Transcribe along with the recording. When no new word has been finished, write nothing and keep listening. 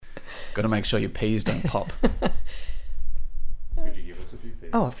Got to make sure your peas don't pop. Could you give us a few peas?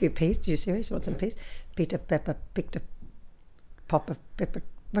 Oh, a few peas. Are you serious? You want some peas? Peter Pepper picked a pop of pepper.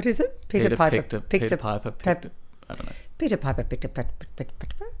 What is it? Peter Piper picked a Peter Piper. I don't know. Peter Piper picked a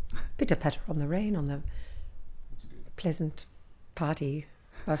pitter patter on the rain on the pleasant party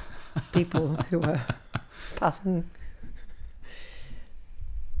of people who were passing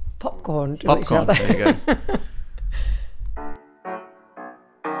popcorn to each other. There you go.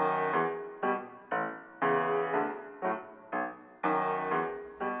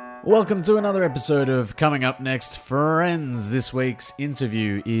 Welcome to another episode of Coming Up Next, Friends. This week's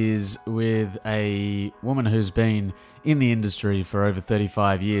interview is with a woman who's been in the industry for over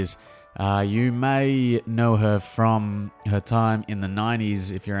 35 years. You may know her from her time in the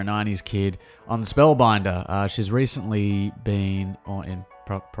 90s, if you're a 90s kid, on Spellbinder. She's recently been,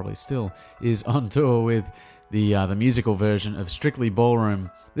 probably still, is on tour with the musical version of Strictly Ballroom.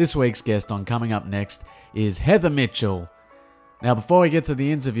 This week's guest on Coming Up Next is Heather Mitchell. Now, before we get to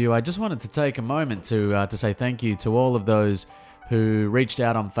the interview, I just wanted to take a moment to say thank you to all of those who reached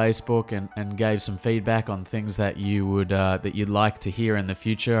out on Facebook and gave some feedback on things that you'd like to hear in the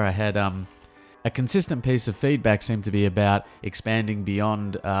future. I had a consistent piece of feedback seemed to be about expanding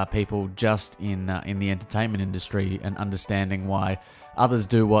beyond people just in the entertainment industry and understanding why others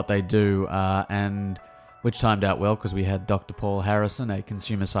do what they do, and which timed out well because we had Dr. Paul Harrison, a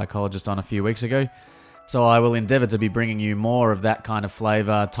consumer psychologist, on a few weeks ago. So I will endeavour to be bringing you more of that kind of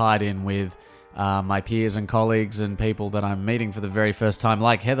flavour tied in with my peers and colleagues and people that I'm meeting for the very first time,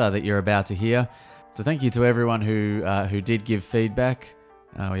 like Heather, that you're about to hear. So thank you to everyone who did give feedback.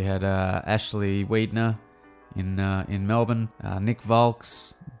 We had Ashley Wiedner in Melbourne, Nick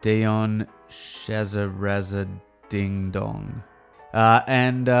Volks, Dion Shazaraza Ding Dong,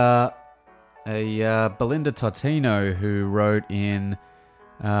 and a Belinda Totino who wrote in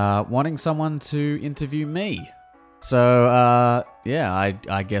wanting someone to interview me. So, I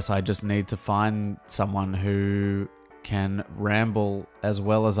guess I just need to find someone who can ramble as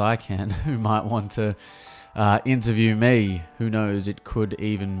well as I can, who might want to interview me. Who knows, it could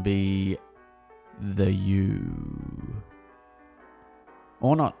even be you.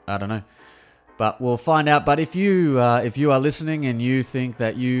 Or not, I don't know. But we'll find out. But if you are listening and you think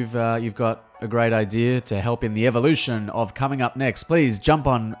that you've got a great idea to help in the evolution of Coming Up Next, please jump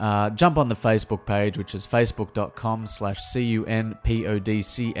on the Facebook page, which is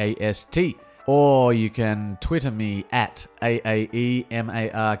facebook.com/CUNPODCAST, or you can Twitter me at AAEMARKS,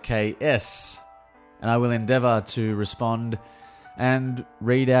 and I will endeavour to respond and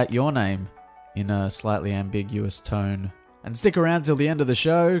read out your name in a slightly ambiguous tone. And stick around till the end of the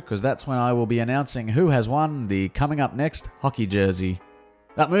show, because that's when I will be announcing who has won the Coming Up Next hockey jersey.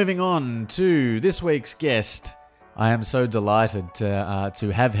 But moving on to this week's guest, I am so delighted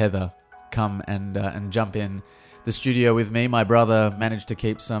to have Heather come and jump in the studio with me. My brother managed to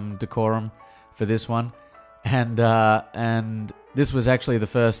keep some decorum for this one, and this was actually the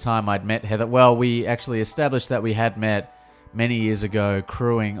first time I'd met Heather. Well, we actually established that we had met many years ago,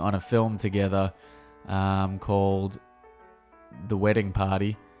 crewing on a film together called The Wedding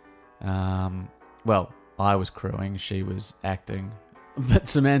Party. Well, I was crewing, she was acting. But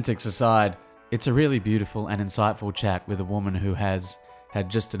semantics aside, it's a really beautiful and insightful chat with a woman who has had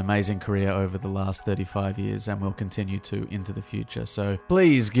just an amazing career over the last 35 years and will continue to into the future. So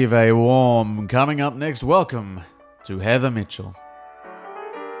please give a warm Coming Up Next welcome to Heather Mitchell.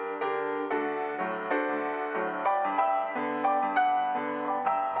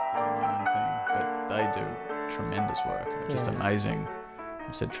 But they do tremendous work. Just amazing.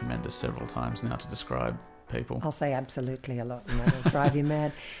 I've said tremendous several times now to describe people. I'll say absolutely a lot, and that'll drive you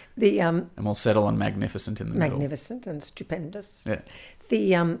mad. And we'll settle on magnificent in the middle. Magnificent and stupendous. Yeah.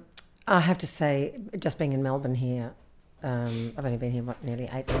 I have to say, just being in Melbourne here, I've only been here, nearly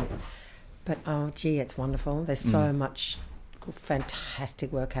 8 months, but it's wonderful. There's so much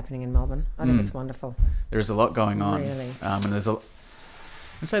fantastic work happening in Melbourne. I think it's wonderful. There is a lot going on. Really. And there's a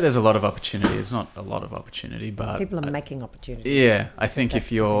lot of opportunity. It's not a lot of opportunity, but people are making opportunities. Yeah, I think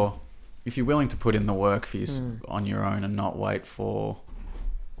if you're willing to put in the work for on your own and not wait for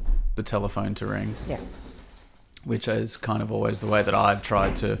the telephone to ring, which is kind of always the way that I've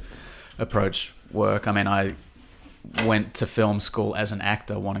tried to approach work. I mean, I went to film school as an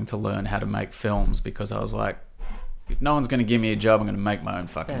actor wanting to learn how to make films because I was like, if no one's going to give me a job, I'm going to make my own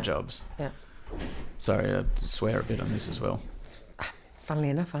fucking jobs. Yeah. Sorry, I swear a bit on this as well. Funnily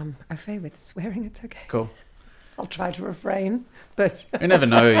enough, I'm okay with swearing. It's okay. Cool. I'll try to refrain, but... You never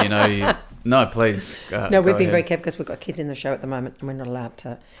know, No, please. No, we've been very careful because we've got kids in the show at the moment and we're not allowed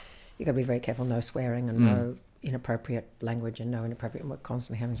to... You've got to be very careful, no swearing and no inappropriate language and no inappropriate... We're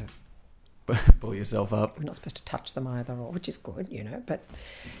constantly having to pull yourself up. We're not supposed to touch them either, which is good, but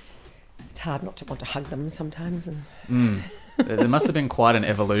it's hard not to want to hug them sometimes. And There must have been quite an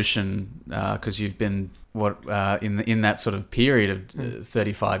evolution because you've been in that sort of period of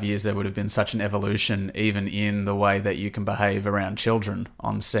 35 years. There would have been such an evolution, even in the way that you can behave around children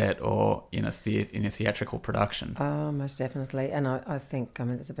on set or in a theatrical production. Oh, most definitely. And I think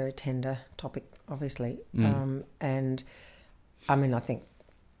it's a very tender topic, obviously. And I think,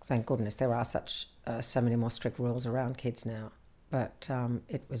 thank goodness, there are so many more strict rules around kids now. But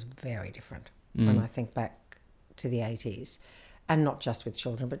it was very different when I think back to the 80s, and not just with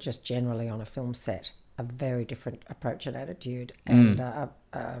children, but just generally on a film set, a very different approach and attitude, and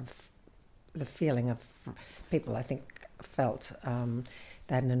the feeling of people, I think, felt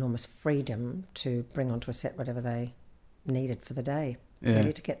they had an enormous freedom to bring onto a set whatever they needed for the day,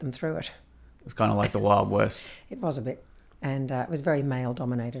 really to get them through it. It's kind of like the Wild West. It was a bit, and it was very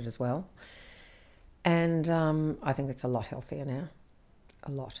male-dominated as well. And I think it's a lot healthier now,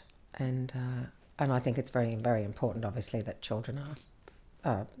 a lot. And I think it's very, very important, obviously, that children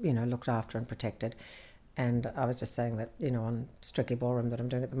are, looked after and protected. And I was just saying that, on Strictly Ballroom that I'm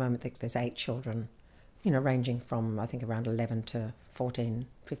doing at the moment, there's 8 children, ranging from, I think, around 11 to 14,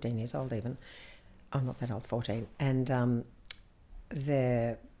 15 years old even. I'm not that old, 14. And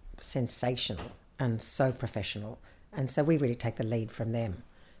they're sensational and so professional. And so we really take the lead from them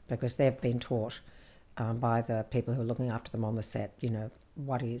because they've been taught by the people who are looking after them on the set,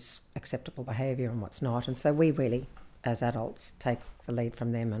 what is acceptable behaviour and what's not. And so we really, as adults, take the lead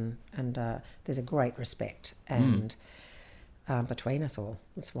from them, and there's a great respect and between us all.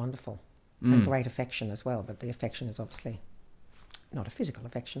 It's wonderful. And great affection as well, but the affection is obviously not a physical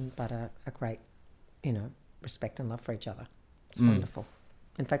affection, but a great, respect and love for each other. It's wonderful.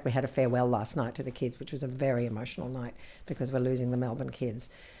 In fact, we had a farewell last night to the kids, which was a very emotional night because we're losing the Melbourne kids.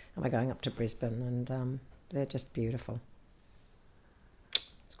 And we're going up to Brisbane, and they're just beautiful.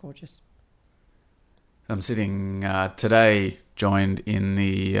 It's gorgeous. I'm sitting today joined in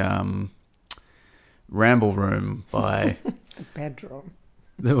the ramble room by... The bedroom.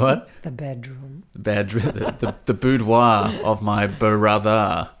 The what? The bedroom. The boudoir of my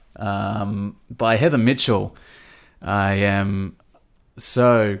brother by Heather Mitchell. I am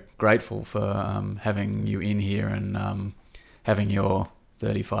so grateful for having you in here and having your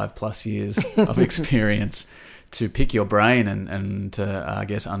 35 plus years of experience to pick your brain and to, I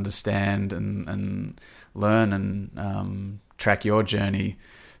guess, understand and learn and track your journey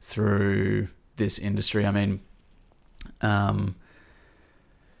through this industry. I mean,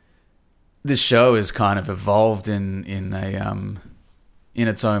 this show has kind of evolved in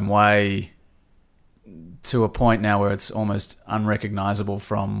its own way to a point now where it's almost unrecognizable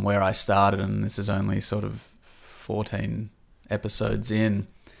from where I started, and this is only sort of 14 episodes in.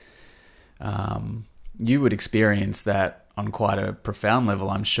 You would experience that on quite a profound level,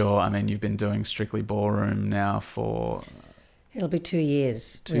 I'm sure. I mean, you've been doing Strictly Ballroom now for... It'll be 2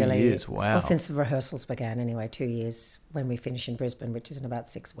 years, 2 really. years, wow. Well, since the rehearsals began anyway, 2 years when we finish in Brisbane, which is in about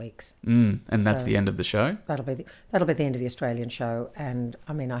 6 weeks. And that's the end of the show? That'll be the end of the Australian show. And,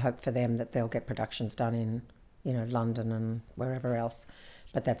 I mean, I hope for them that they'll get productions done in, London and wherever else.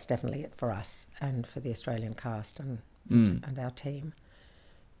 But that's definitely it for us and for the Australian cast and our team.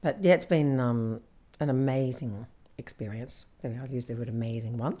 But, yeah, it's been an amazing experience. I'll use the word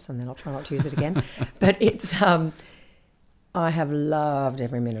amazing once and then I'll try not to use it again. But it's... I have loved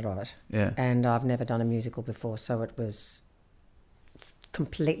every minute of it. Yeah. And I've never done a musical before, so it was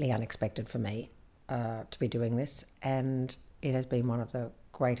completely unexpected for me to be doing this. And it has been one of the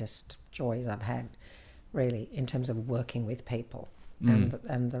greatest joys I've had, really, in terms of working with people and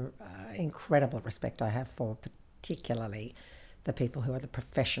the incredible respect I have for particularly the people who are the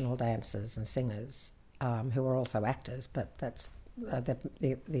professional dancers and singers who are also actors, but that's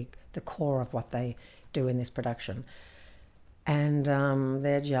the core of what they do in this production. And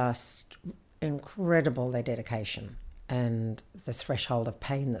they're just incredible, their dedication and the threshold of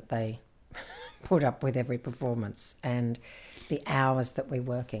pain that they put up with every performance and the hours that we're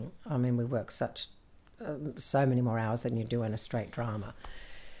working. I mean, we work so many more hours than you do in a straight drama.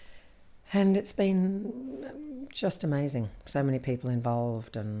 And it's been just amazing. So many people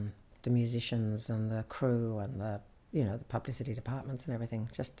involved and the musicians and the crew and the publicity departments and everything.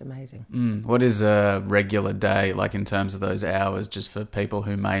 Just amazing. What is a regular day like in terms of those hours, just for people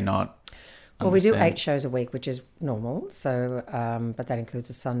who may not understand? Well, we do 8 shows a week, which is normal. So, but that includes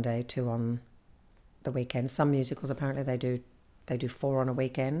a Sunday, 2 on the weekend. Some musicals, apparently, they do 4 on a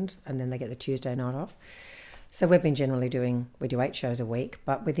weekend and then they get the Tuesday night off. So we've been we do 8 shows a week.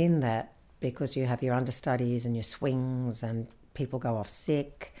 But within that, because you have your understudies and your swings and people go off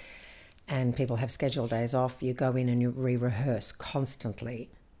sick and people have scheduled days off, you go in and you re-rehearse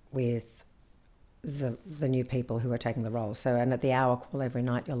constantly with the new people who are taking the roles. So, and at the hour call every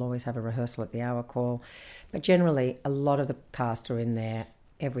night, you'll always have a rehearsal at the hour call. But generally, a lot of the cast are in there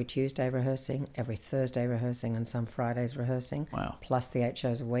every Tuesday rehearsing, every Thursday rehearsing, and some Fridays rehearsing. Wow. Plus the 8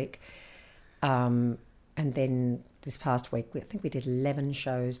 shows a week. And then this past week, I think we did 11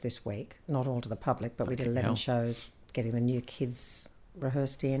 shows this week. Not all to the public, but we did 11 shows, getting the new kids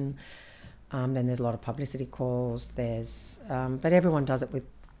rehearsed in. Then there's a lot of publicity calls. But everyone does it with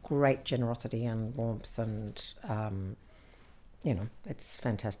great generosity and warmth, and it's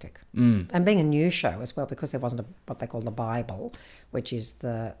fantastic. And being a new show as well, because there wasn't what they call the Bible, which is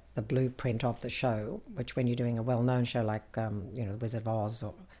the blueprint of the show, which when you're doing a well-known show like Wizard of Oz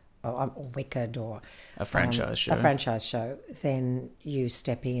or Wicked or a franchise show, then you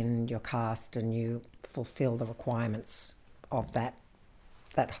step in your cast and you fulfill the requirements of that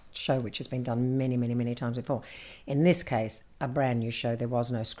show, which has been done many, many, many times before. In this case, a brand new show, there was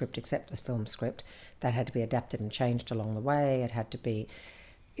no script except the film script. That had to be adapted and changed along the way. It had to be,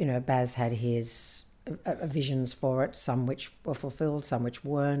 Baz had his visions for it, some which were fulfilled, some which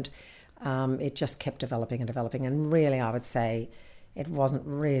weren't. It just kept developing and developing. And really, I would say it wasn't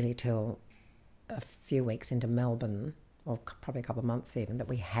really till a few weeks into Melbourne, or probably a couple of months even, that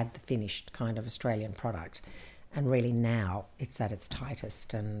we had the finished kind of Australian product. And really now it's at its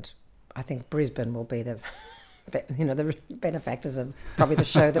tightest, and I think Brisbane will be the benefactors of probably the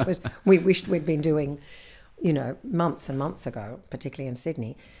show that we wished we'd been doing, months and months ago, particularly in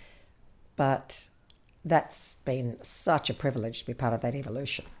Sydney. But that's been such a privilege to be part of that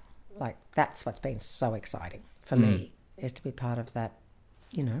evolution. Like, that's what's been so exciting for me, is to be part of that,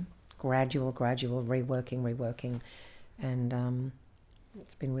 gradual reworking, and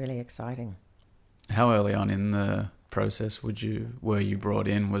it's been really exciting. How early on in the process were you brought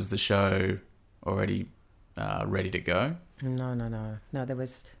in? Was the show already ready to go? No. There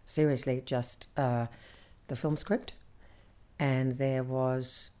was seriously just the film script, and there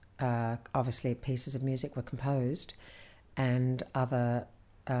was obviously pieces of music were composed, and other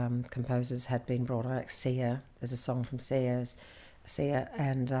composers had been brought on. Like Sia, there's a song from Sia,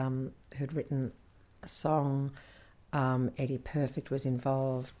 and who'd written a song. Eddie Perfect was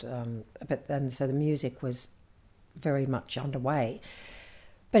involved, so the music was very much underway.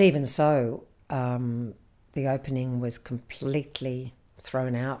 But even so, the opening was completely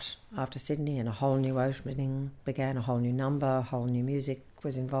thrown out after Sydney, and a whole new opening began, a whole new number, a whole new music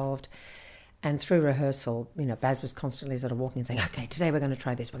was involved. And through rehearsal, Baz was constantly sort of walking and saying, okay, today we're going to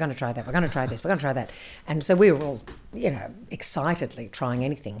try this, we're going to try that, we're going to try this, we're going to try that. And so we were all, excitedly trying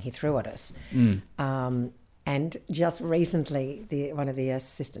anything he threw at us. And just recently, one of the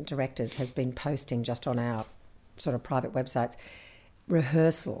assistant directors has been posting just on our sort of private websites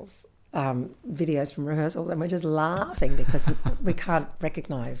rehearsals, videos from rehearsals, and we're just laughing because we can't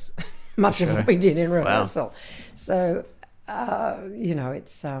recognise much of what we did in rehearsal. Wow. So,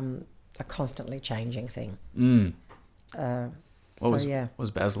 it's a constantly changing thing. What was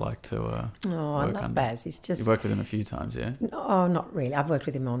Baz like to work I love under? Baz. He's just... You've worked with him a few times, yeah? No, not really. I've worked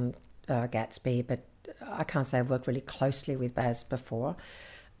with him on Gatsby, but I can't say I've worked really closely with Baz before.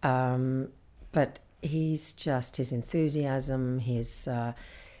 But he's just, his enthusiasm, his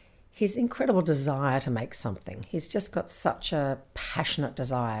incredible desire to make something. He's just got such a passionate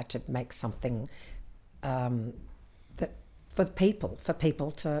desire to make something that for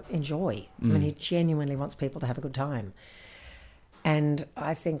people to enjoy. I mean, he genuinely wants people to have a good time. And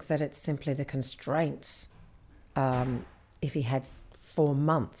I think that it's simply the constraints. If he had 4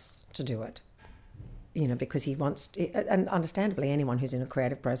 months to do it, because he wants, and understandably anyone who's in a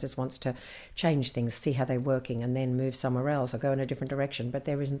creative process wants to change things, see how they're working, and then move somewhere else or go in a different direction, but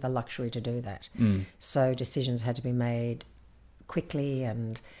there isn't the luxury to do that. So decisions had to be made quickly,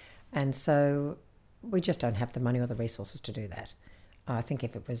 and so we just don't have the money or the resources to do that. I think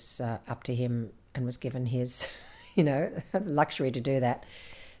if it was up to him and was given his luxury to do that,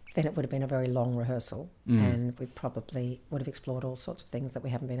 then it would have been a very long rehearsal, and we probably would have explored all sorts of things that we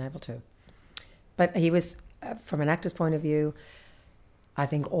haven't been able to. But he was, from an actor's point of view, I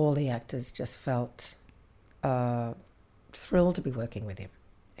think all the actors just felt thrilled to be working with him.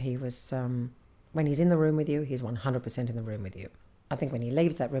 He was, when he's in the room with you, he's 100% in the room with you. I think when he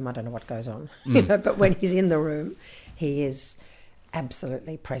leaves that room, I don't know what goes on, but when he's in the room, he is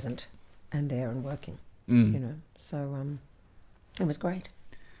absolutely present and there and working, So it was great.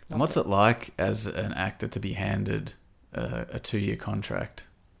 And what's it like as an actor to be handed a 2-year contract?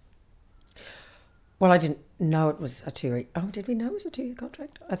 Well, I didn't know it was a 2-year... Oh, did we know it was a 2-year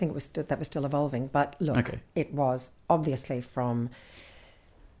contract? I think that was still evolving. But look, It was obviously from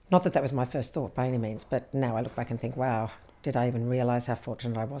Not that was my first thought by any means, but now I look back and think, wow, did I even realise how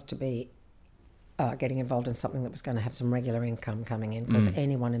fortunate I was to be getting involved in something that was going to have some regular income coming in? Because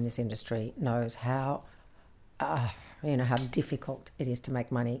anyone in this industry knows how, how difficult it is to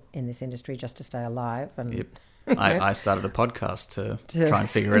make money in this industry just to stay alive. And yep. I started a podcast to try and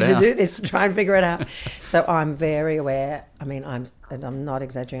figure it out. To do this, to try and figure it out. So I'm very aware. I mean, I'm not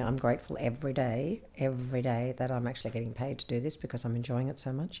exaggerating. I'm grateful every day that I'm actually getting paid to do this because I'm enjoying it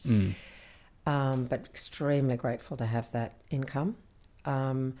so much. But extremely grateful to have that income.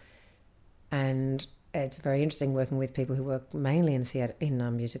 And it's very interesting working with people who work mainly in theatre, in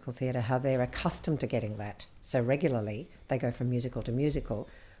musical theatre, how they're accustomed to getting that. So regularly they go from musical to musical,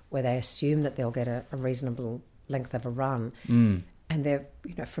 where they assume that they'll get a reasonable length of a run. And they're,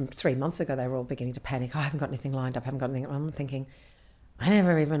 from 3 months ago, they were all beginning to panic. I haven't got anything lined up. I'm thinking, I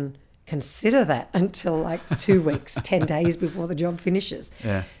never even consider that until like 2 weeks, 10 days before the job finishes.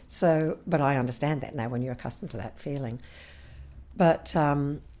 Yeah. So, but I understand that now when you're accustomed to that feeling. But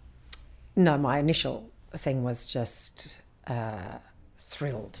no, my initial thing was just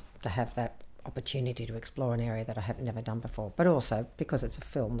thrilled to have that opportunity to explore an area that I have never done before, but also because it's a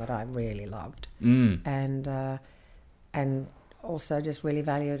film that I really loved, and also just really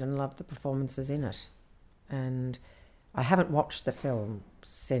valued and loved the performances in it. And I haven't watched the film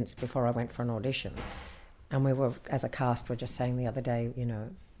since before I went for an audition, and we were, as a cast, were just saying the other day,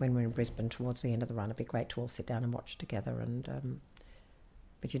 when we're in Brisbane towards the end of the run, it'd be great to all sit down and watch together. And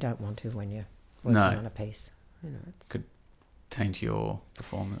but you don't want to when you're working on a piece. Could taint your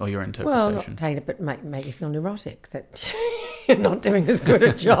performance or your interpretation. Well, not taint it, but make you feel neurotic that you're not doing as good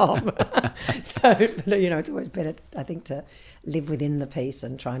a job. So, it's always better, I think, to live within the piece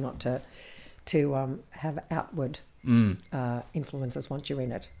and try not to have outward influences once you're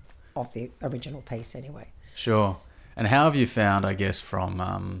in it, of the original piece anyway. Sure. And how have you found, I guess, from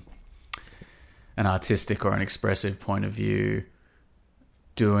an artistic or an expressive point of view,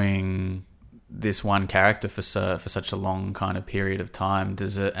 doing this one character for such a long kind of period of time?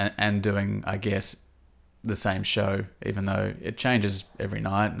 And doing, I guess, the same show, even though it changes every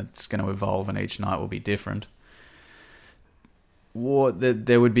night and it's going to evolve and each night will be different.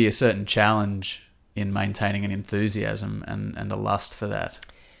 There would be a certain challenge in maintaining an enthusiasm and a lust for that.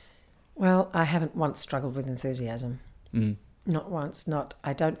 Well, I haven't once struggled with enthusiasm. Not once.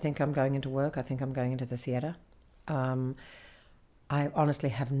 I don't think I'm going into work. I think I'm going into the theatre. I honestly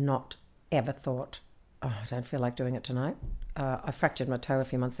have not ever thought, I don't feel like doing it tonight. I fractured my toe a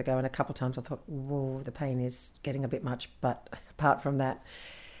few months ago, and a couple of times I thought, whoa, the pain is getting a bit much. But apart from that,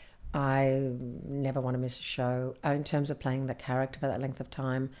 I never want to miss a show. In terms of playing the character for that length of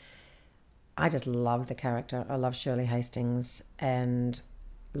time, I just love the character. I love Shirley Hastings and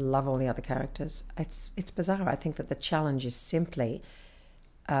love all the other characters. It's bizarre. I think that the challenge is simply,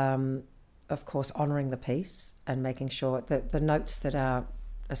 of course, honouring the piece and making sure that the notes that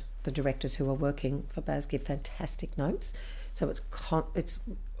the directors who are working for Baz give fantastic notes. So it's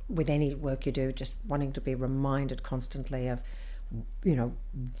with any work you do, just wanting to be reminded constantly of,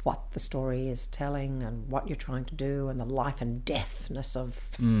 what the story is telling and what you're trying to do, and the life and deathness of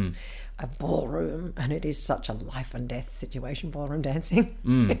a ballroom. And it is such a life and death situation, ballroom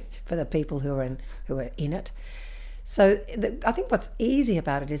dancing, for the people who are in it. So I think what's easy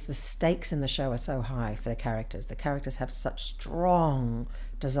about it is the stakes in the show are so high for the characters. The characters have such strong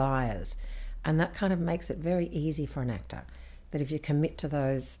desires, and that kind of makes it very easy for an actor, that if you commit to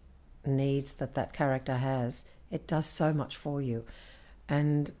those needs that character has, it does so much for you.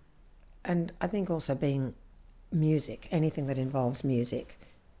 And I think also being music, anything that involves music,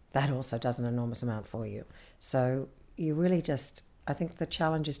 that also does an enormous amount for you. So you really I think the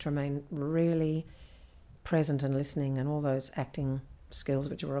challenge is to remain really present and listening, and all those acting skills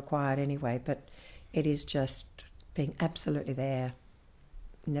which are required anyway, but it is just being absolutely there,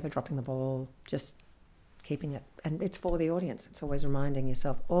 never dropping the ball, just keeping it. And it's for the audience. It's always reminding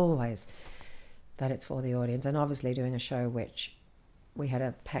yourself always that it's for the audience. And obviously doing a show which we had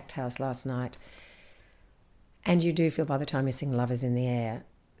a packed house last night, and you do feel by the time you sing Love Is in the Air,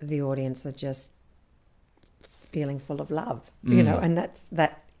 the audience are just feeling full of love, and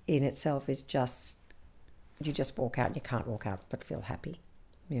that in itself is just, you just walk out and you can't walk out but feel happy,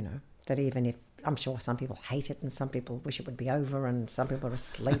 that even if, I'm sure some people hate it and some people wish it would be over and some people are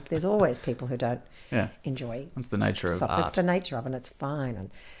asleep, there's always people who don't enjoy That's the nature of art. It's the nature of it, and it's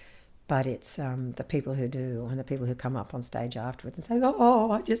fine. But it's the people who do, and the people who come up on stage afterwards and say,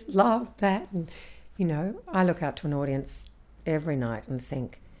 oh, I just love that. And, I look out to an audience every night and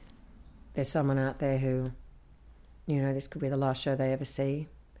think there's someone out there who, this could be the last show they ever see.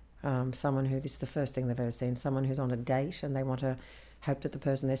 Someone who this is the first thing they've ever seen. Someone who's on a date and they want to hope that the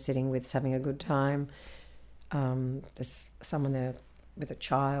person they're sitting with is having a good time. There's someone there with a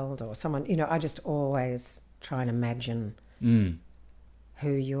child or someone, I just always try and imagine who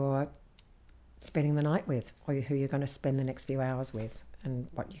you're spending the night with or who you're going to spend the next few hours with and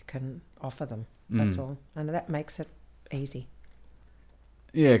what you can offer them. That's all. And that makes it easy.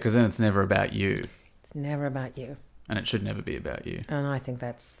 Yeah, because then it's never about you. It's never about you. And it should never be about you. And I think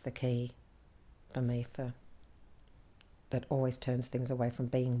that's the key for me that always turns things away from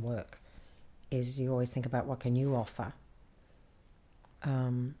being work, is you always think about what can you offer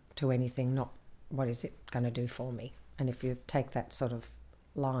to anything, not what is it going to do for me. And if you take that sort of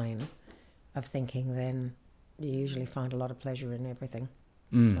line of thinking, then you usually find a lot of pleasure in everything,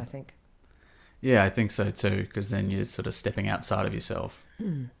 I think. Yeah, I think so too, because then you're sort of stepping outside of yourself.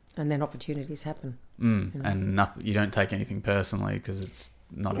 And then opportunities happen. And nothing, you don't take anything personally because it's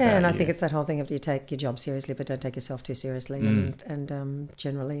not about you. Yeah, and I think it's that whole thing of you take your job seriously, but don't take yourself too seriously. And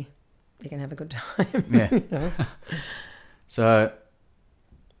generally, you can have a good time. Yeah. So,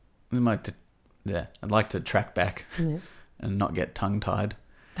 I'd like to track back and not get tongue-tied.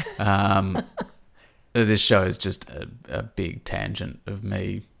 This show is just a big tangent of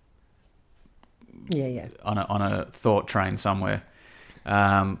me. Yeah. On a thought train somewhere.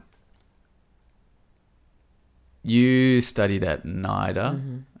 You studied at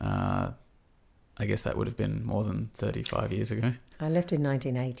NIDA. I guess that would have been more than 35 years ago. I left in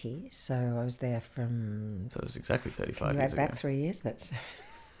 1980, so I was there from... So it was exactly 35 years back ago. 3 years. That's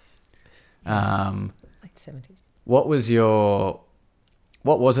late 70s. What was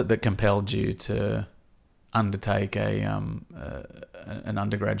it that compelled you to undertake an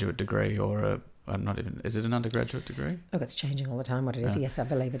undergraduate degree or is it an undergraduate degree? Look, it's changing all the time what it is. Yes, I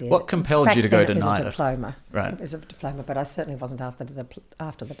believe it is. What compelled you to go to NIDA? It was a diploma. Right. It was a diploma, but I certainly wasn't after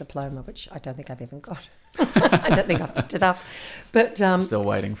the diploma, which I don't think I've even got. I don't think I picked it up. But still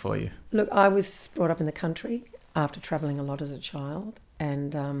waiting for you. Look, I was brought up in the country after travelling a lot as a child,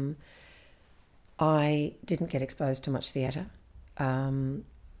 and I didn't get exposed to much theatre. And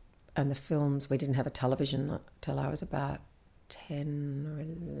the films, we didn't have a television till I was about 10 or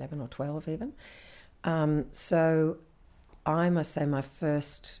 11 or 12 even. So I must say my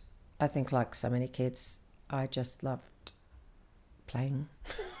first, I think like so many kids, I just loved playing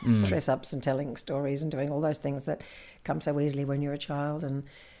dress-ups and telling stories and doing all those things that come so easily when you're a child. And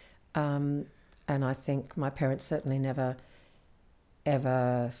I think my parents certainly never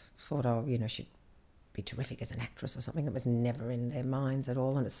ever thought, she'd be terrific as an actress or something. That was never in their minds at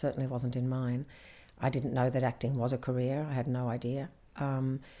all, and it certainly wasn't in mine. I didn't know that acting was a career. I had no idea.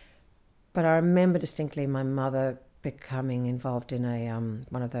 But I remember distinctly my mother becoming involved in a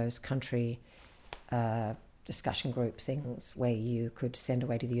one of those country discussion group things where you could send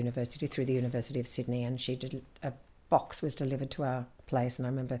away to the university, through the University of Sydney, and a box was delivered to our place, and I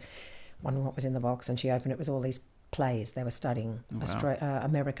remember wondering what was in the box, and she opened it. It was all these plays they were studying,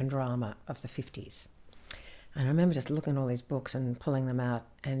 American drama of the 50s. And I remember just looking at all these books and pulling them out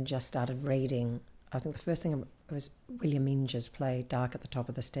and just started reading. I think the first thing was William Inge's play, Dark at the Top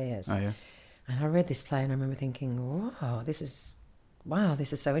of the Stairs. Oh, yeah. And I read this play and I remember thinking, wow, this is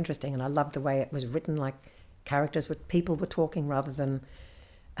so interesting. And I loved the way it was written, like people were talking rather than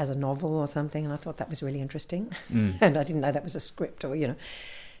as a novel or something. And I thought that was really interesting. And I didn't know that was a script or.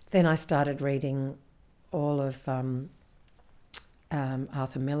 Then I started reading all of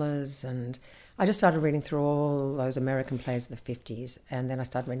Arthur Miller's, and I just started reading through all those American plays of the 50s, and then I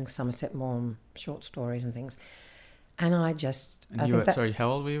started reading Somerset Maugham short stories and things. And sorry, how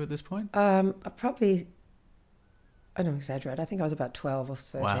old were you at this point? I don't exaggerate, I think I was about 12 or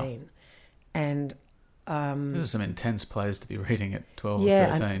 13. Wow. And this is some intense plays to be reading at 12 or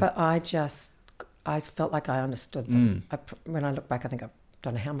 13. But I felt like I understood them. When I look back, I think I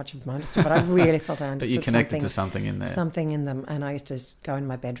don't know how much of them I understood, but I really felt I understood. But you connected to something in there. Something in them. And I used to go in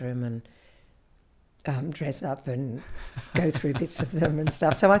my bedroom and dress up and go through bits of them and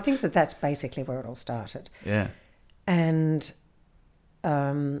stuff. So I think that's basically where it all started. Yeah. And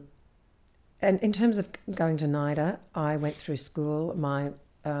in terms of going to NIDA, I went through school. My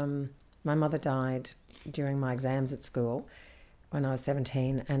mother died during my exams at school when I was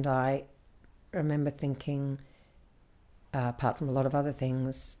 17, and I remember thinking, apart from a lot of other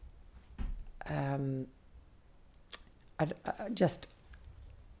things, I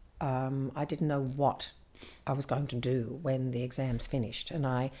didn't know what I was going to do when the exams finished. And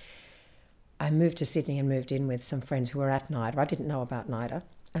I moved to Sydney and moved in with some friends who were at NIDA. I didn't know about NIDA.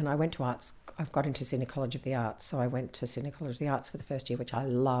 And I went to arts. I got into Sydney College of the Arts. So I went to Sydney College of the Arts for the first year, which I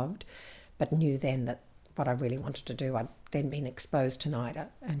loved, but knew then that what I really wanted to do, I'd then been exposed to NIDA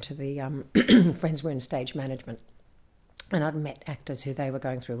and to the friends who were in stage management. And I'd met actors who they were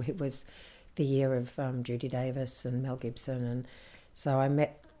going through. It was the year of Judy Davis and Mel Gibson, and so I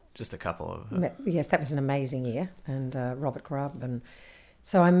met... Just a couple of... yes, that was an amazing year, and Robert Grubb. And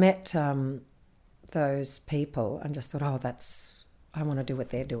so I met those people and just thought, I want to do what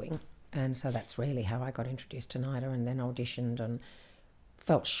they're doing. And so that's really how I got introduced to NIDA, and then auditioned and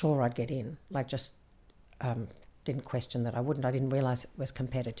felt sure I'd get in. Like, just didn't question that I wouldn't. I didn't realise it was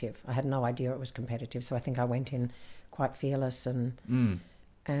competitive. I had no idea it was competitive, so I think I went in quite fearless, and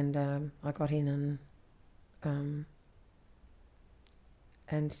I got in,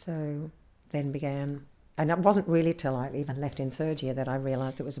 and so then began. And it wasn't really till I even left in third year that I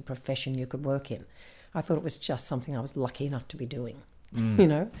realised it was a profession you could work in. I thought it was just something I was lucky enough to be doing, you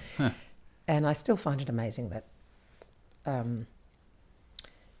know. Huh. And I still find it amazing that,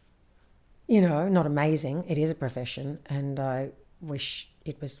 you know, not amazing. It is a profession, and I wish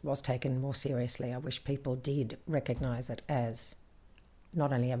it was taken more seriously. I wish people did recognise it as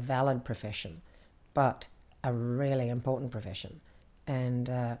not only a valid profession, but a really important profession, and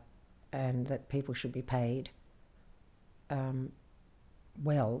that people should be paid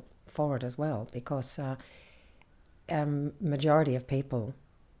well for it as well, because majority of people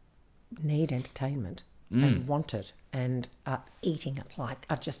need entertainment and want it, and are eating it,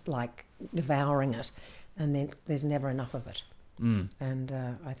 are just like devouring it, and then there's never enough of it. And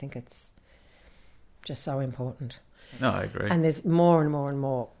I think it's just so important. No, I agree. And there's more and more and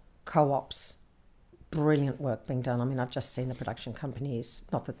more co-ops, brilliant work being done. I mean, I've just seen the production companies,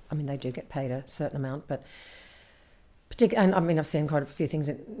 not that, I mean, they do get paid a certain amount, but and I mean, I've seen quite a few things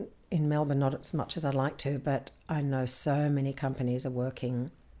in Melbourne, not as much as I'd like to, but I know so many companies are working,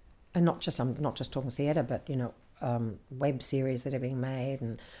 and I'm not just talking theatre, but, you know, web series that are being made,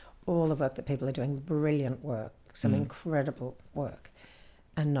 and all the work that people are doing, brilliant work, some incredible work,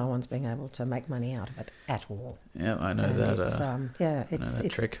 and no one's being able to make money out of it at all. Yeah, I know And that.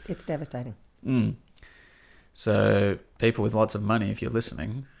 it's trick. It's devastating. So people with lots of money, if you're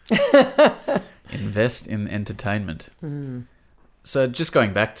listening, invest in entertainment. So just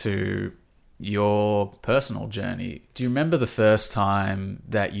going back to your personal journey, do you remember the first time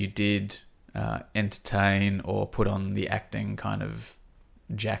that you did entertain or put on the acting kind of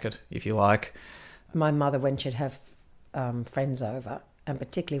jacket, if you like? My mother, when she'd have friends over, and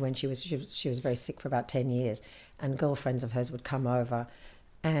particularly when she was very sick for about 10 years, and girlfriends of hers would come over,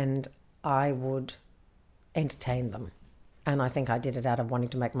 and I would entertain them. And I think I did it out of wanting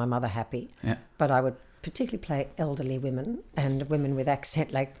to make my mother happy. Yeah. But I would particularly play elderly women and women with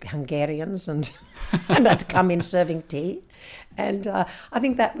accent like Hungarians, and they'd come in serving tea. And I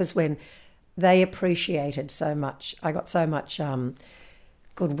think that was when they appreciated so much. I got so much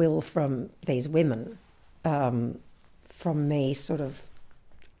goodwill from these women, from me sort of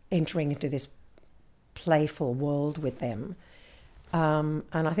entering into this playful world with them. And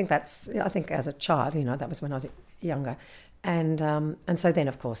I think as a child, you know, that was when I was younger. And so then,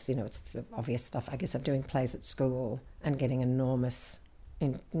 of course, you know, it's the obvious stuff, I guess, of doing plays at school and getting enormous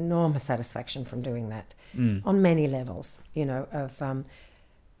satisfaction from doing that on many levels, you know, of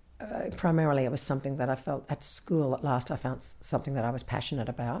primarily it was something that I felt at school. At last I found something that I was passionate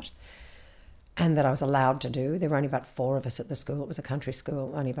about and that I was allowed to do. There were only about 4 of us at the school. It was a country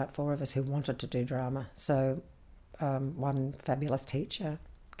school, only about 4 of us who wanted to do drama. So one fabulous teacher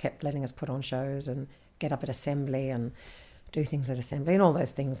kept letting us put on shows and get up at assembly and do things at assembly and all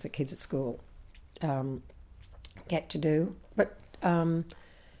those things that kids at school get to do. But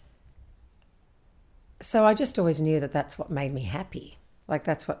so I just always knew that that's what made me happy. Like,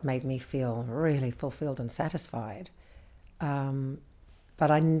 that's what made me feel really fulfilled and satisfied. But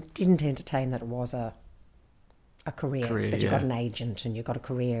I didn't entertain that it was a career that you got an agent and you got a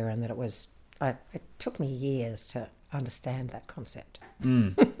career, and that it was... it took me years to understand that concept.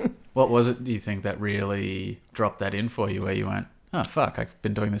 What was it, do you think, that really dropped that in for you, where you went, oh, fuck, I've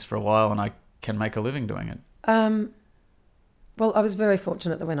been doing this for a while and I can make a living doing it? Well, I was very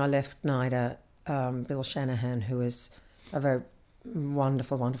fortunate that when I left NIDA, Bill Shanahan, who was a very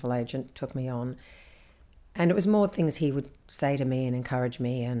wonderful, wonderful agent, took me on. And it was more things he would say to me and encourage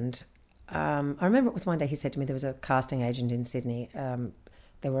me. And I remember it was one day he said to me, there was a casting agent in Sydney.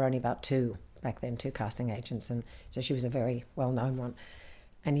 There were only about 2 back then, 2 casting agents. And so she was a very well-known one.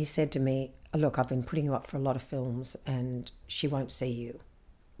 And he said to me, look, I've been putting you up for a lot of films and she won't see you.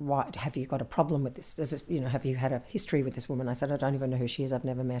 Why, have you got a problem with this? Have you had a history with this woman? I said, I don't even know who she is. I've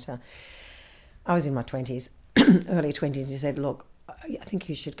never met her. I was in my 20s, early 20s. He said, look, I think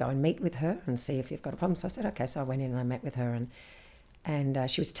you should go and meet with her and see if you've got a problem. So I said, okay. So I went in and I met with her,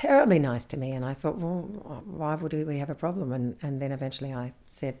 and she was terribly nice to me. And I thought, well, why would we have a problem? And then eventually I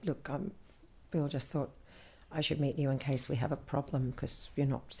said, look, Bill just thought I should meet you in case we have a problem because you're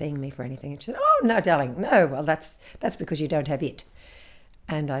not seeing me for anything. And she said, oh, no, darling, no, well, that's because you don't have it.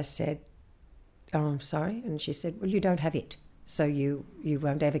 And I said, oh, I'm sorry. And she said, well, you don't have it, so you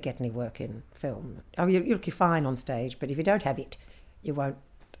won't ever get any work in film. Oh, you're fine on stage, but if you don't have it, you won't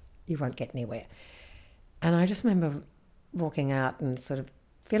get anywhere. And I just remember walking out and sort of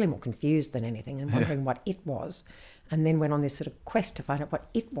feeling more confused than anything and wondering what it was, and then went on this sort of quest to find out what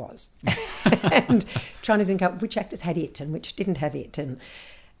it was and trying to think out which actors had it and which didn't have it.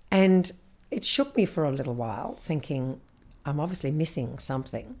 And it shook me for a little while, thinking I'm obviously missing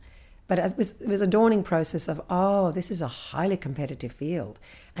something. But it was a dawning process of, oh, this is a highly competitive field.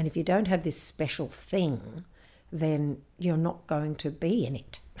 And if you don't have this special thing, then you're not going to be in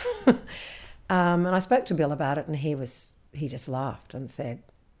it. And I spoke to Bill about it, and he just laughed and said,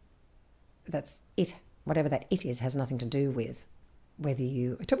 that's it. Whatever that it is has nothing to do with whether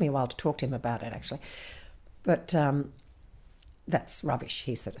you... It took me a while to talk to him about it, actually. But that's rubbish,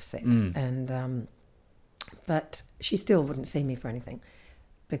 he sort of said. And but she still wouldn't see me for anything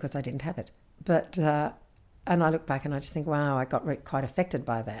because I didn't have it. But and I look back and I just think, wow, I got quite affected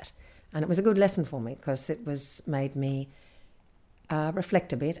by that. And it was a good lesson for me because it made me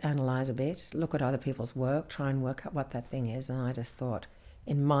reflect a bit, analyse a bit, look at other people's work, try and work out what that thing is. And I just thought,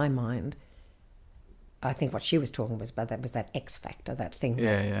 in my mind, I think what she was talking about that was that X factor, that thing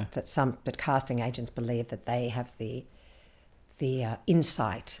that casting agents believe that they have the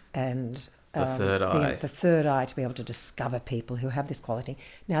insight and the third eye to be able to discover people who have this quality.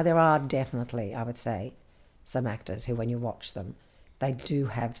 Now, there are definitely, I would say, some actors who, when you watch them, they do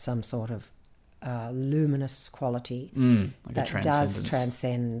have some sort of luminous quality like that does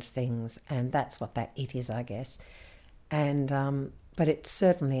transcend things, and that's what that it is, I guess. And but it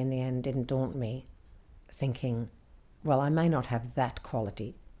certainly, in the end, didn't daunt me, thinking, well, I may not have that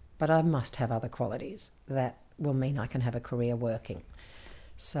quality, but I must have other qualities that will mean I can have a career working.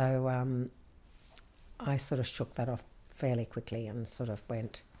 So I sort of shook that off fairly quickly and sort of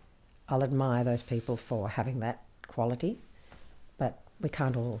went, I'll admire those people for having that quality, but we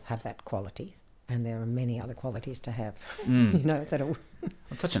can't all have that quality. And there are many other qualities to have, you know, that are...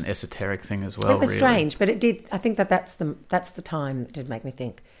 It's such an esoteric thing as well, It was really. strange, but it did... I think that's the time that did make me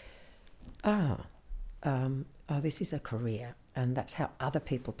think, this is a career, and that's how other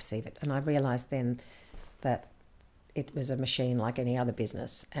people perceive it. And I realised then that it was a machine like any other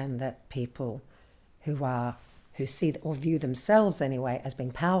business, and that people who see or view themselves anyway as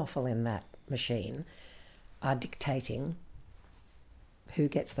being powerful in that machine are dictating who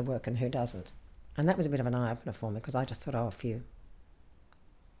gets the work and who doesn't. And that was a bit of an eye-opener for me, because I just thought, if you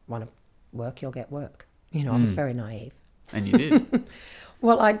want to work, you'll get work. You know, I was very naive. And you did.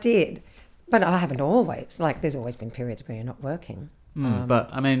 Well, I did, but I haven't always. Like, there's always been periods where you're not working. But,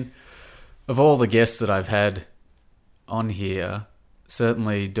 I mean, of all the guests that I've had on here,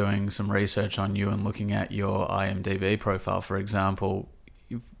 certainly doing some research on you and looking at your IMDb profile, for example,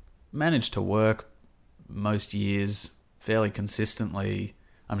 you've managed to work most years fairly consistently.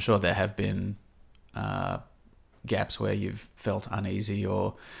 I'm sure there have been gaps where you've felt uneasy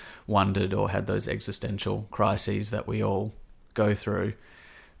or wondered or had those existential crises that we all go through.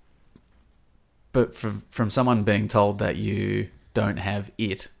 But from someone being told that you don't have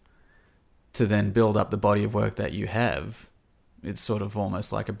it to then build up the body of work that you have, it's sort of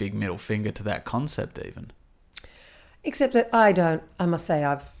almost like a big middle finger to that concept even. Except that I must say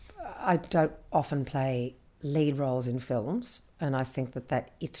I don't often play lead roles in films, and I think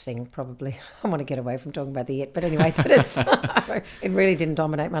that it thing probably, I want to get away from talking about the it, but anyway, it really didn't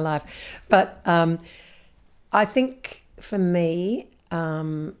dominate my life. But I think for me,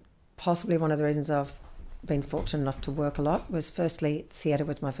 possibly one of the reasons I've been fortunate enough to work a lot was, firstly, theatre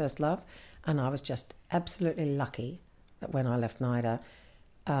was my first love, and I was just absolutely lucky that when I left NIDA,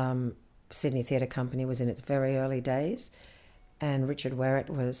 Sydney Theatre Company was in its very early days, and Richard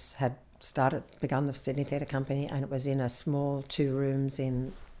Werrett had begun the Sydney Theatre Company, and it was in a small 2 rooms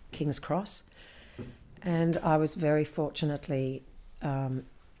in King's Cross. And I was very fortunately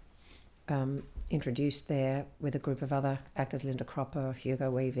introduced there with a group of other actors, Linda Cropper, Hugo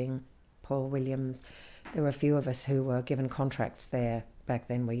Weaving, Paul Williams. There were a few of us who were given contracts there back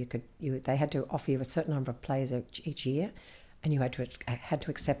then where they had to offer you a certain number of plays each year, and you had to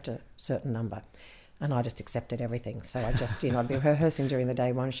accept a certain number. And I just accepted everything. So I just, I'd be rehearsing during the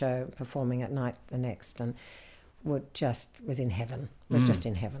day one show, performing at night the next, and was in heaven. Was just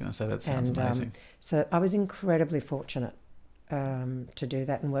in heaven. I was going to say, that sounds amazing. So I was incredibly fortunate to do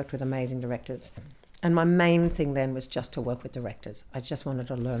that, and worked with amazing directors. And my main thing then was just to work with directors. I just wanted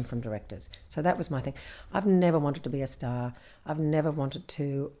to learn from directors. So that was my thing. I've never wanted to be a star. I've never wanted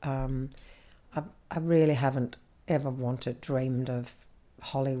to I really haven't ever dreamed of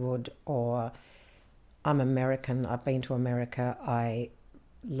Hollywood, or I'm American. I've been to America. I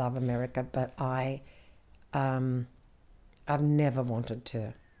love America, but I've never wanted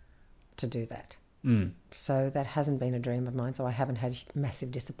to do that. So that hasn't been a dream of mine. So I haven't had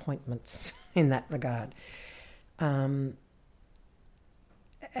massive disappointments in that regard. And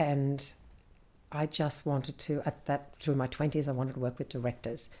I just wanted to, through my 20s, I wanted to work with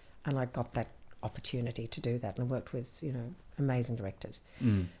directors, and I got that opportunity to do that, and worked with, amazing directors.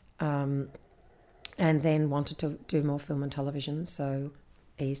 And then wanted to do more film and television, so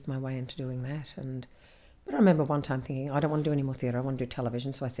eased my way into doing that. But I remember one time thinking, I don't want to do any more theatre, I want to do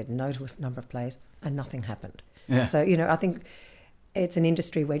television. So I said no to a number of plays, and nothing happened. Yeah. So, I think it's an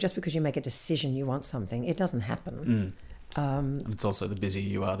industry where just because you make a decision you want something, it doesn't happen. And it's also the busier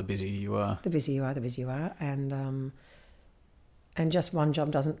you are, the busier you are. The busier you are, the busier you are. And just one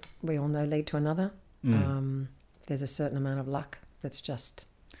job doesn't, we all know, lead to another. There's a certain amount of luck that's just...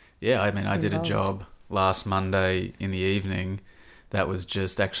 Yeah, I mean, I did a involved. job last Monday in the evening that was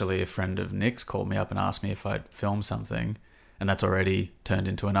just actually a friend of Nick's called me up and asked me if I'd film something, and that's already turned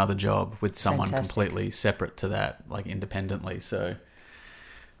into another job with someone Fantastic. completely separate to that, like independently. So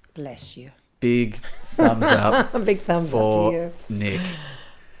Bless you. big thumbs up A big thumbs up for to you. Nick.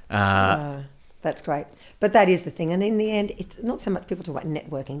 That's great. But that is the thing. And in the end, it's not so much people talk about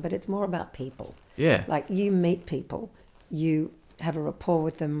networking, but it's more about people. Yeah. Like, you meet people, you have a rapport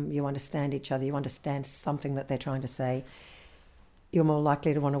with them, you understand each other, you understand something that they're trying to say. You're more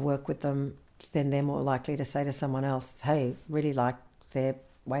likely to want to work with them, then they're more likely to say to someone else, hey, really like their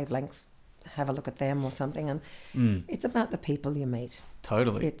wavelength, have a look at them or something. And it's about the people you meet.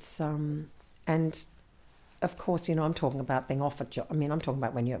 Totally. It's and of course, I'm talking about being offered jobs. I mean, I'm talking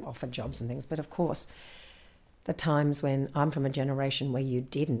about when you're offered jobs and things, but of course, the times when I'm from a generation where you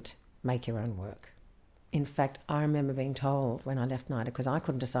didn't make your own work. In fact, I remember being told when I left NIDA, because I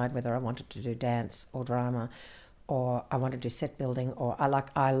couldn't decide whether I wanted to do dance or drama, or I wanted to do set building, or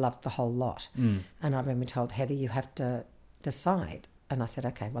I loved the whole lot. And I remember being told, Heather, you have to decide. And I said,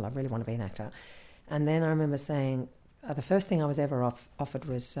 okay, well, I really want to be an actor. And then I remember saying, the first thing I was ever offered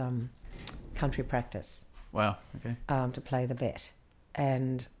was country practice. Wow. Okay. To play the vet.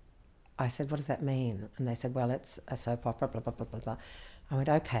 And I said, what does that mean? And they said, well, it's a soap opera, blah, blah, blah, blah, blah. I went,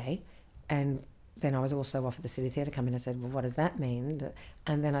 okay. And then I was also offered the City Theatre Company. I said, well, what does that mean?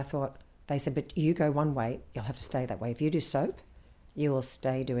 And then I thought, they said, but you go one way, you'll have to stay that way. If you do soap, you will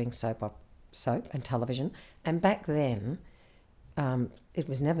stay doing soap and television. And back then, it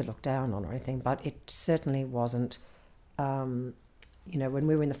was never looked down on or anything, but it certainly wasn't, when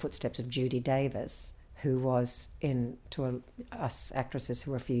we were in the footsteps of Judy Davis, who was us actresses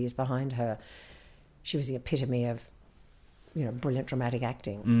who were a few years behind her, she was the epitome of, brilliant dramatic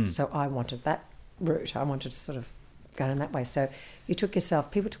acting. So I wanted that route. I wanted to sort of go in that way. So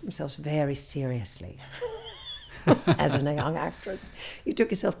people took themselves very seriously as a young actress. You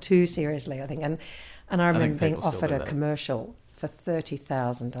took yourself too seriously, I think. And I remember being offered a commercial for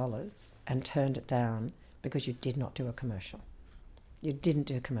 $30,000 and turned it down because you did not do a commercial. You didn't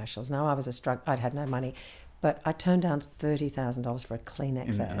do commercials. Now, I was I'd had no money, but I turned down $30,000 for a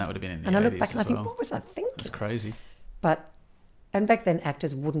Kleenex ad. And that would have been in the 80s. And I look back and I as think, well. what was I thinking? That's crazy. And back then,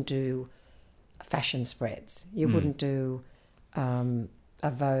 actors wouldn't do fashion spreads. You wouldn't do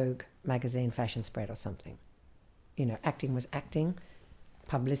a Vogue magazine fashion spread or something. Acting was acting.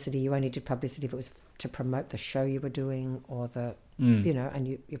 Publicity, you only did publicity if it was to promote the show you were doing or the, and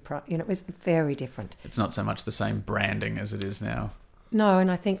it was very different. It's not so much the same branding as it is now. No,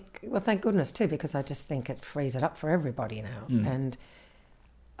 and I think, well, thank goodness too, because I just think it frees it up for everybody now. And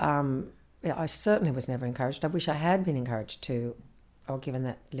I certainly was never encouraged. I wish I had been encouraged to, or given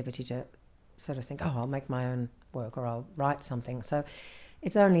that liberty to sort of think, I'll make my own work or I'll write something. So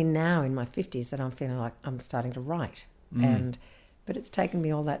it's only now in my 50s that I'm feeling like I'm starting to write. But it's taken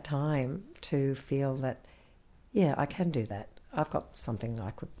me all that time to feel that, yeah, I can do that. I've got something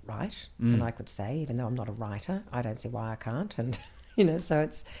I could write and I could say, even though I'm not a writer. I don't see why I can't. And, so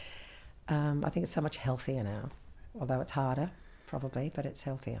it's, I think it's so much healthier now, although it's harder, probably, but it's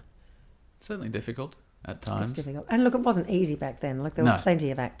healthier. Certainly difficult at times. It's difficult. And look, it wasn't easy back then. Look, there were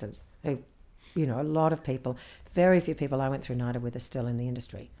plenty of actors who, a lot of people, very few people I went through NIDA with are still in the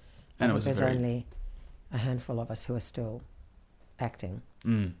industry. And there's only a handful of us who are still acting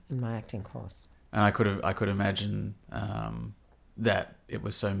in my acting course. And I could imagine that it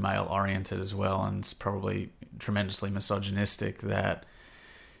was so male oriented as well, and it's probably tremendously misogynistic, that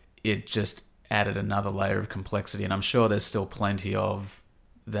it just added another layer of complexity. And I'm sure there's still plenty of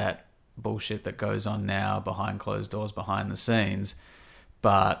that bullshit that goes on now behind closed doors, behind the scenes,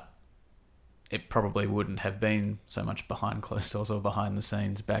 but it probably wouldn't have been so much behind closed doors or behind the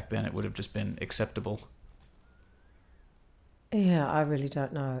scenes back then. It would have just been acceptable. Yeah, I really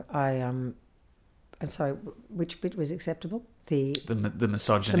don't know. I'm sorry, which bit was acceptable? The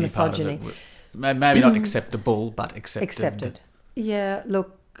misogyny part of it. Maybe not acceptable, but accepted. Accepted. Yeah,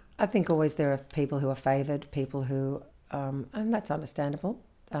 look, I think always there are people who are favoured, people who, and that's understandable.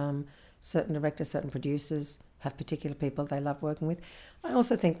 Certain directors, certain producers have particular people they love working with. I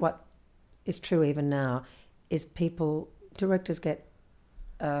also think what is true even now is directors get,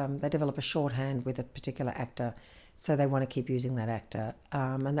 they develop a shorthand with a particular actor, so they want to keep using that actor.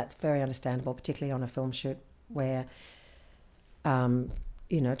 And that's very understandable, particularly on a film shoot where,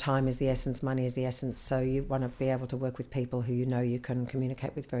 time is the essence, money is the essence. So you want to be able to work with people who you can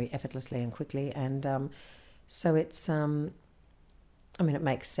communicate with very effortlessly and quickly. And so it's, it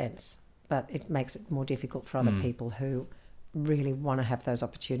makes sense, but it makes it more difficult for other people who really want to have those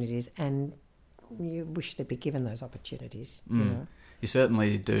opportunities and you wish they'd be given those opportunities, you know. You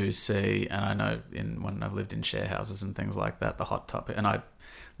certainly do see, and I know when I've lived in share houses and things like that, the hot topic, and I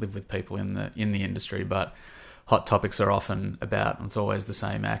live with people in the industry, but hot topics are often about, it's always the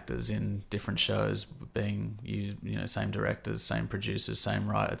same actors in different shows being used, same directors, same producers, same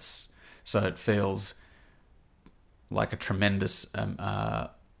writers. So it feels like a tremendous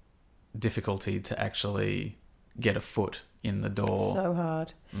difficulty to actually get a foot in the door. So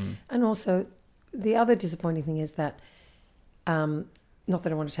hard. And also, the other disappointing thing is that, not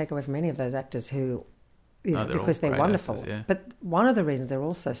that I want to take away from any of those actors who, because they're wonderful. Actors, yeah. But one of the reasons they're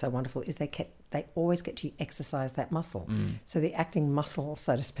also so wonderful is they always get to exercise that muscle. So the acting muscle,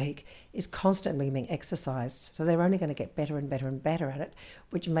 so to speak, is constantly being exercised. So they're only going to get better and better and better at it,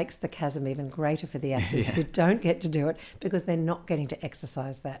 which makes the chasm even greater for the actors who don't get to do it because they're not getting to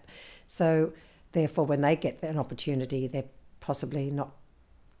exercise that. So therefore, when they get an opportunity, they're possibly not,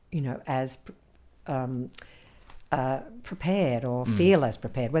 as prepared or feel as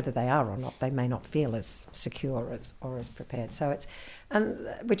prepared. Whether they are or not, they may not feel as secure or as prepared. So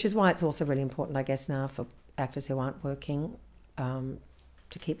which is why it's also really important, I guess, now for actors who aren't working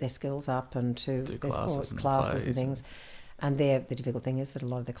to keep their skills up and to do their classes and things. And the difficult thing is that a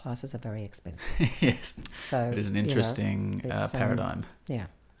lot of the classes are very expensive. Yes, so it is an interesting paradigm. Yeah.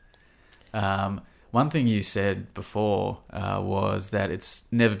 One thing you said before was that it's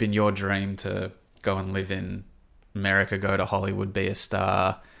never been your dream to go and live in America, go to Hollywood, be a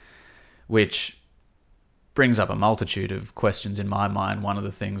star, which brings up a multitude of questions in my mind. One of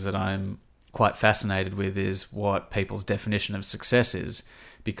the things that I'm quite fascinated with is what people's definition of success is,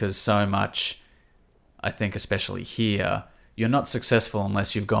 because so much, I think especially here, you're not successful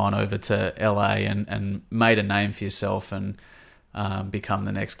unless you've gone over to LA and made a name for yourself and become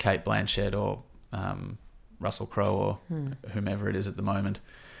the next Cate Blanchett or Russell Crowe or whomever it is at the moment.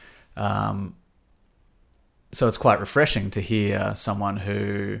 So it's quite refreshing to hear someone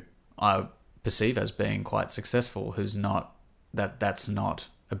who I perceive as being quite successful, who's not, that's not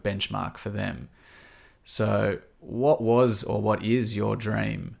a benchmark for them. So what was or what is your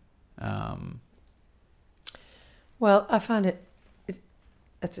dream? Well, I find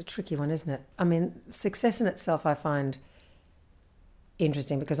it's a tricky one, isn't it? I mean, success in itself I find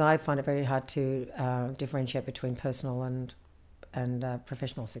interesting because I find it very hard to differentiate between personal and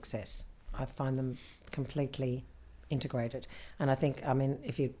professional success. I find them completely integrated. And I think,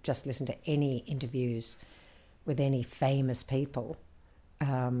 if you just listen to any interviews with any famous people,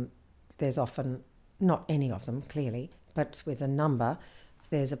 there's often, not any of them clearly, but with a number,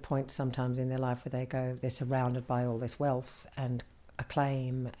 there's a point sometimes in their life where they're surrounded by all this wealth and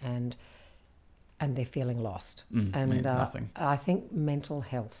acclaim and they're feeling lost. And means nothing. I think mental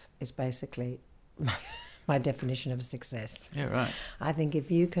health is basically my definition of success. Yeah, right. I think if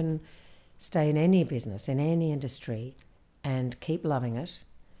you can stay in any business, in any industry, and keep loving it,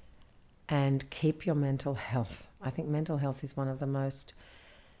 and keep your mental health. I think mental health is one of the most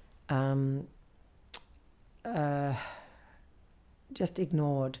just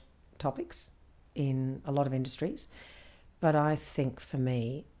ignored topics in a lot of industries. But I think for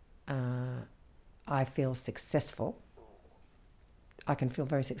me, I feel successful. I can feel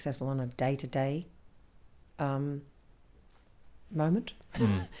very successful on a day-to-day moment.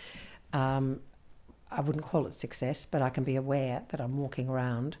 I wouldn't call it success, but I can be aware that I'm walking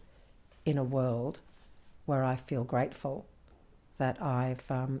around in a world where I feel grateful that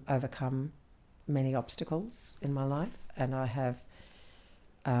I've overcome many obstacles in my life, and I have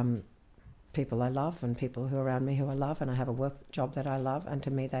people I love and people who are around me who I love, and I have a work job that I love, and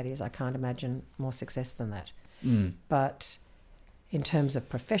to me that is, I can't imagine more success than that. But in terms of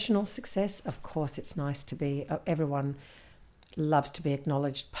professional success, of course it's nice to be, everyone, loves to be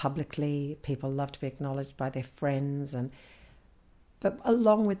acknowledged publicly. People love to be acknowledged by their friends, but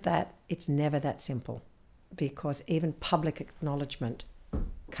along with that, it's never that simple, because even public acknowledgement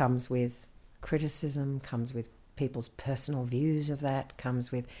comes with criticism, comes with people's personal views of that,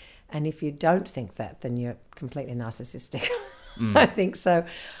 comes with, and if you don't think that, then you're completely narcissistic. I think so.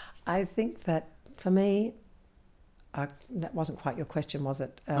 I think that for me, that wasn't quite your question, was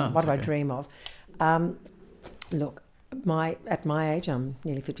it? What do I dream of? Look, at my age, I'm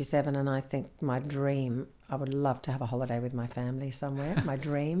nearly 57, and I think my dream, I would love to have a holiday with my family somewhere. My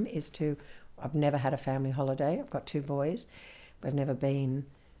dream is I've never had a family holiday. I've got 2 boys, but I've never been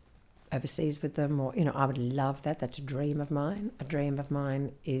overseas with them, or, I would love that. That's a dream of mine. A dream of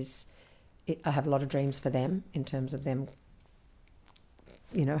mine is, I have a lot of dreams for them in terms of them,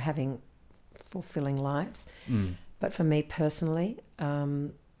 having fulfilling lives. But for me personally, I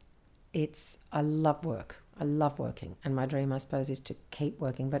love work. I love working, and my dream, I suppose, is to keep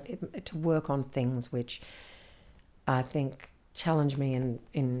working, but to work on things which I think challenge me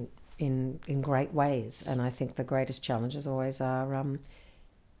in great ways. And I think the greatest challenges always are.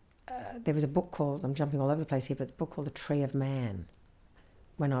 There was a book called, I'm jumping all over the place here, but a book called The Tree of Man.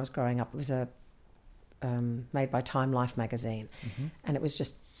 When I was growing up, it was made by Time Life magazine, and it was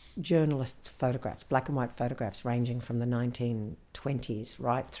just journalist photographs, black and white photographs, ranging from the 1920s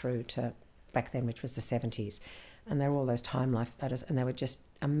right through to back then, which was the 70s. And there were all those Time Life photos, and they were just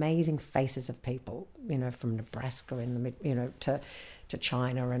amazing faces of people, from Nebraska to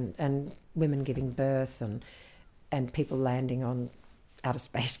China, and women giving birth, and people landing on outer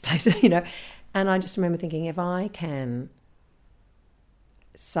space places, And I just remember thinking, if I can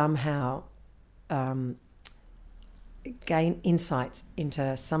somehow gain insights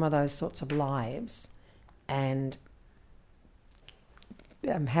into some of those sorts of lives, and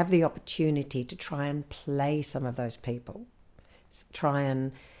have the opportunity to try and play some of those people, try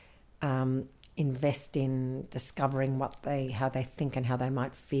and invest in discovering how they think and how they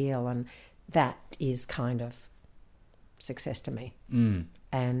might feel, and that is kind of success to me.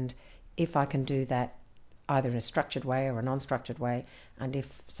 And if I can do that either in a structured way or a non-structured way, and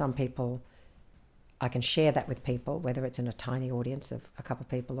if some people, I can share that with people, whether it's in a tiny audience of a couple of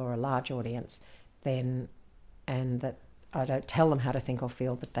people or a large audience, and that I don't tell them how to think or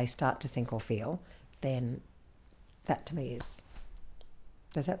feel, but they start to think or feel, then that to me is,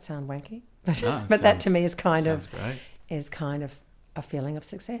 does that sound wanky? No, but that to me is kind of great. A feeling of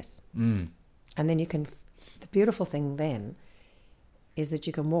success. And then the beautiful thing then is that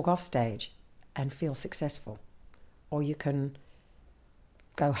you can walk off stage and feel successful, or you can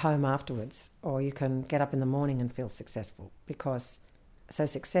go home afterwards, or you can get up in the morning and feel successful, so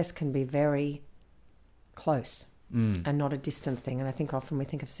success can be very close and not a distant thing. And I think often we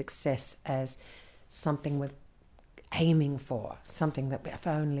think of success as something we're aiming for, something that if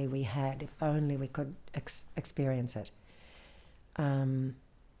only we could experience it. And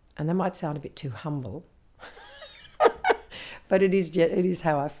that might sound a bit too humble, but it is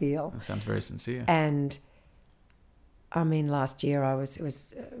how I feel. That sounds very sincere. And I mean, last year it was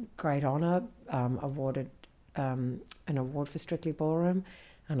a great honour, awarded an award for Strictly Ballroom,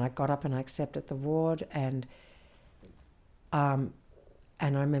 and I got up and I accepted the award, and I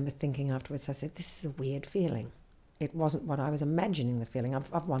remember thinking afterwards, I said, this is a weird feeling. It wasn't what I was imagining the feeling.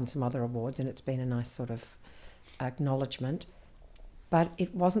 I've won some other awards, and it's been a nice sort of acknowledgement, but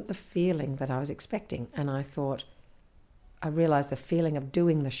it wasn't the feeling that I was expecting. And I realised the feeling of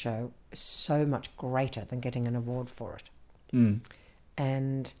doing the show is so much greater than getting an award for it.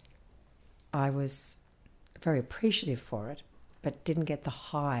 And I was very appreciative for it, but didn't get the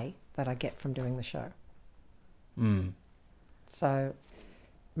high that I get from doing the show. So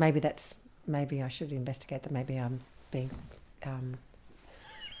maybe I should investigate that. Maybe I'm being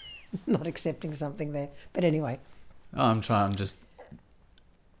not accepting something there. But anyway. I'm just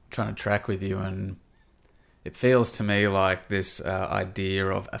trying to track with you, and it feels to me like this idea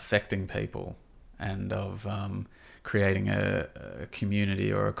of affecting people and of creating a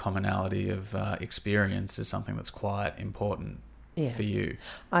community or a commonality of experience is something that's quite important for you.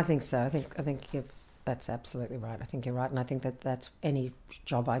 I think so. I think that's absolutely right. I think you're right, and I think that's any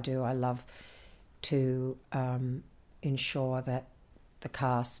job I do. I love to ensure that the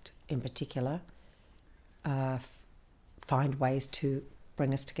cast, in particular, find ways to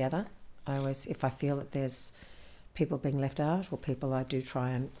bring us together. If I feel that there's people being left out or people, I do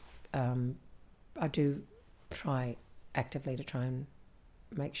try actively to try and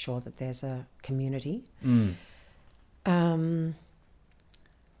make sure that there's a community.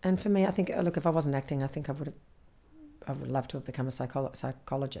 And for me, I think, look, if I wasn't acting, I think I would love to have become a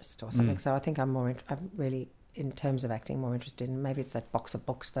psychologist or something. So I think I'm really in terms of acting, more interested in. Maybe it's that box of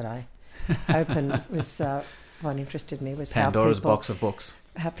books that I opened was what interested me was Pandora's box of books.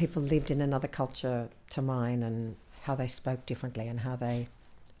 How people lived in another culture to mine, and how they spoke differently, and how they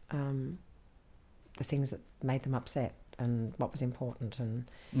the things that made them upset, and what was important,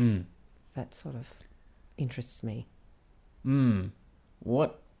 and that sort of interests me.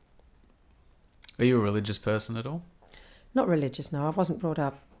 What? Are you a religious person at all? Not religious, no. I wasn't brought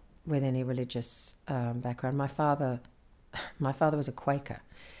up with any religious background. My father was a Quaker,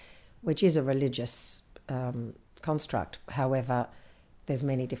 which is a religious construct. However, there's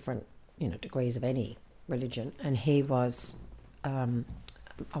many different, degrees of any religion, and he was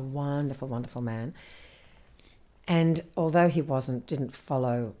a wonderful, wonderful man. And although he didn't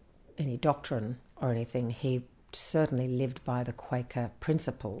follow any doctrine or anything, he certainly lived by the Quaker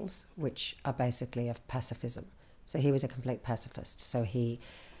principles, which are basically of pacifism. So he was a complete pacifist. So he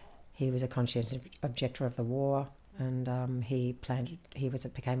was a conscientious objector of the war, and he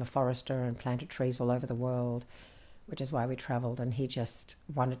became a forester and planted trees all over the world, which is why we travelled. And he just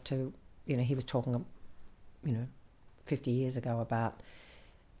wanted to, he was talking, 50 years ago about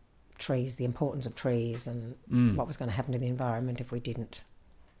trees, the importance of trees, and what was going to happen to the environment if we didn't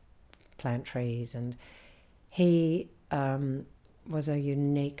plant trees. And he was a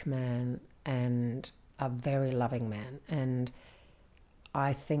unique man and a very loving man. And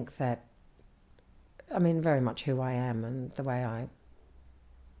I think that, very much who I am and the way I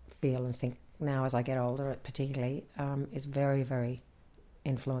feel and think now as I get older, particularly, is very, very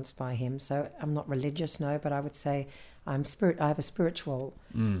influenced by him. So I'm not religious, no, but I would say I have a spiritual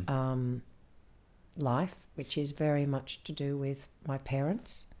life, which is very much to do with my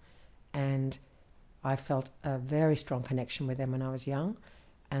parents, and I felt a very strong connection with them when I was young,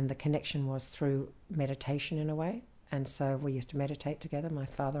 and the connection was through meditation in a way. And so we used to meditate together, my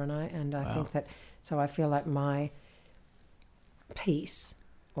father and I, and I think that, so I feel like my peace,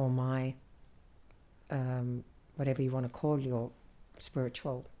 or my whatever you want to call your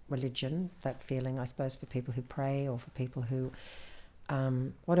spiritual religion, that feeling, I suppose, for people who pray, or for people who,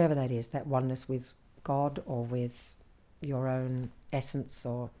 whatever that is, that oneness with God or with your own essence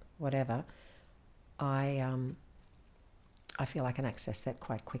or whatever, I feel I can access that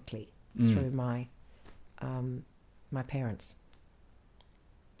quite quickly through my my parents.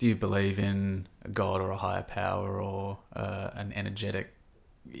 Do you believe in a God or a higher power, or an energetic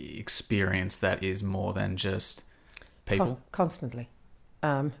experience that is more than just people? Constantly,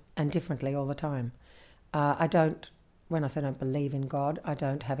 and differently all the time. When I say I don't believe in God, I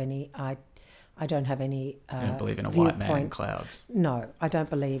don't have any. I don't have any. You don't believe in a viewpoint. white man in clouds? I don't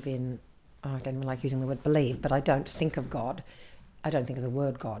believe in. I don't even like using the word believe, but I don't think of God. I don't think of the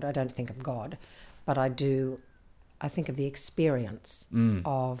word God. I don't think of God, but I do. I think of the experience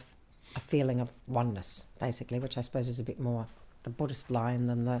of a feeling of oneness, basically, which I suppose is a bit more the Buddhist line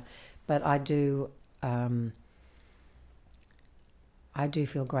than the. But I do. I do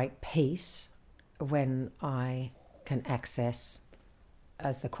feel great peace when I can access,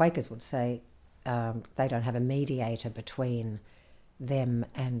 as the Quakers would say, they don't have a mediator between them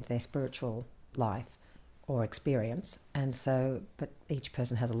and their spiritual life or experience, and so, but each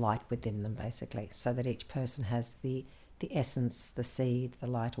person has a light within them, basically, so that each person has the essence, the seed, the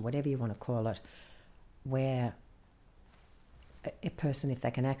light, or whatever you want to call it, where a person, if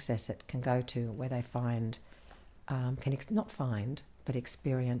they can access it, can go to where they find, not find, but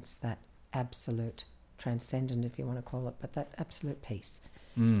experience that absolute transcendent, if you want to call it, but that absolute peace.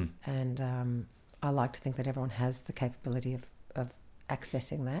 And I like to think that everyone has the capability of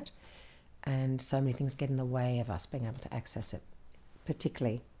accessing that, and so many things get in the way of us being able to access it,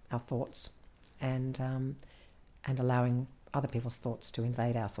 particularly our thoughts, and allowing other people's thoughts to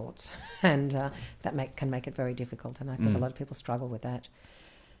invade our thoughts, and that can make it very difficult. And I think a lot of people struggle with that.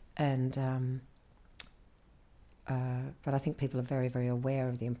 And but I think people are very, very aware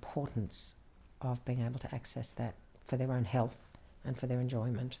of the importance of being able to access that for their own health and for their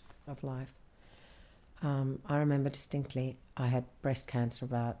enjoyment of life. I remember distinctly I had breast cancer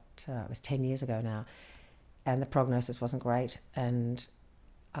about, it was 10 years ago now, and the prognosis wasn't great, and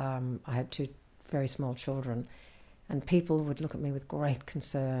I had 2 very small children, and people would look at me with great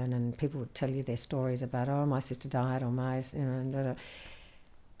concern, and people would tell you their stories about, oh, my sister died, or my,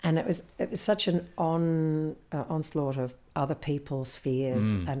 and it was such an onslaught of other people's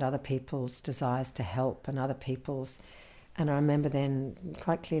fears and other people's desires to help and other people's, and I remember then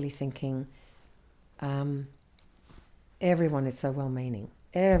quite clearly thinking, everyone is so well-meaning,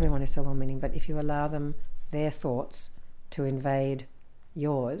 but if you allow them, their thoughts, to invade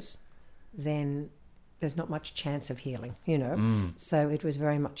yours, then there's not much chance of healing, So it was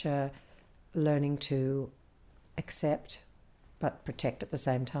very much a learning to accept but protect at the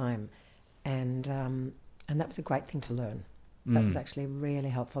same time. And that was a great thing to learn. That was actually really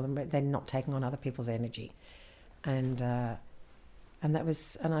helpful, and then not taking on other people's energy. And that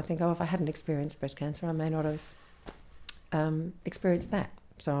was, and I think, if I hadn't experienced breast cancer, I may not have experienced that.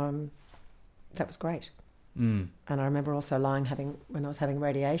 So that was great. And I remember also when I was having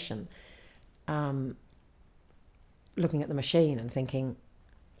radiation, looking at the machine and thinking,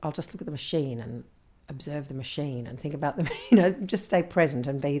 I'll just look at the machine and observe the machine and think about just stay present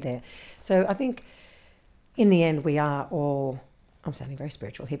and be there. So I think in the end we are all, I'm sounding very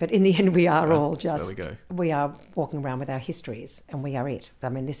spiritual here, but in the end we are all just, we are walking around with our histories, and we are it. I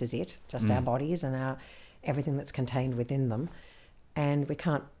mean, this is it, just our bodies and everything that's contained within them. And we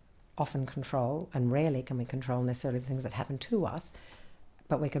can't often control, and rarely can we control necessarily the things that happen to us,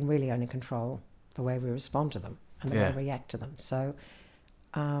 but we can really only control the way we respond to them and the way we react to them. So,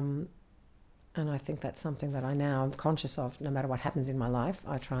 and I think that's something that I now am conscious of. No matter what happens in my life,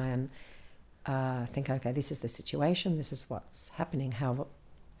 I try and think, okay, this is the situation, this is what's happening, how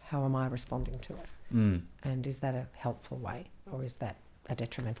am I responding to it? And is that a helpful way, or is that a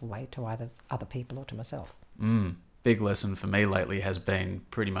detrimental way to either other people or to myself? Big lesson for me lately has been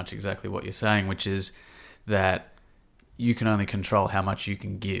pretty much exactly what you're saying, which is that you can only control how much you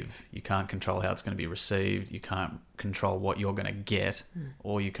can give. You can't control how it's going to be received. You can't control what you're going to get.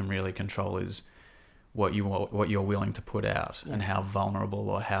 All you can really control is what you're willing to put out, and how vulnerable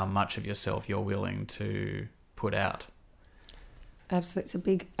or how much of yourself you're willing to put out. Absolutely, it's a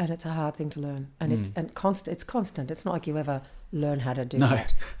big and it's a hard thing to learn, and it's constant. It's constant. It's not like you ever learn how to do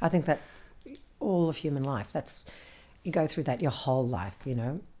that. I think that all of human life, you go through that your whole life.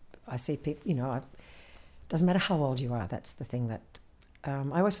 I see people. Doesn't matter how old you are. That's the thing that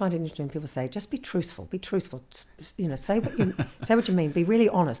I always find it interesting when people say, just be truthful. Be truthful. Say what you mean. Be really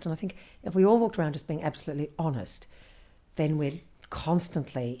honest. And I think if we all walked around just being absolutely honest, then we'd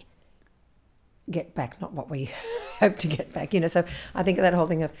constantly get back not what we hope to get back. So I think that whole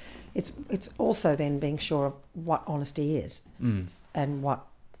thing of it's also then being sure of what honesty is, and what,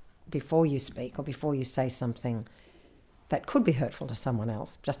 before you speak or before you say something that could be hurtful to someone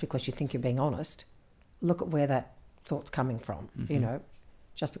else, just because you think you're being honest, look at where that thought's coming from.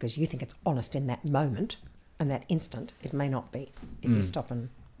 Just because you think it's honest in that moment and that instant, it may not be if you stop and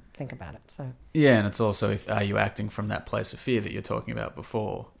think about it. So and it's also, are you acting from that place of fear that you're talking about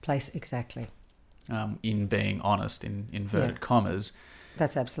before? Exactly. In being honest, in inverted commas.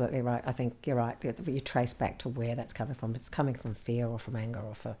 That's absolutely right. I think you're right. You trace back to where that's coming from. If it's coming from fear or from anger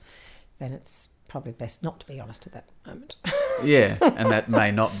then it's probably best not to be honest at that moment. And that may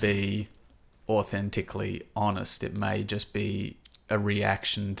not be authentically honest. It may just be a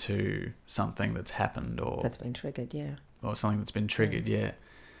reaction to something that's happened, or that's been triggered, or something that's been triggered.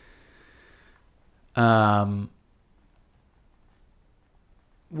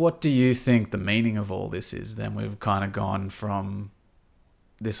 What do you think the meaning of all this is? Then we've kind of gone from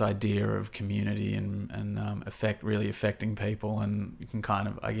this idea of community and really affecting people, and you can kind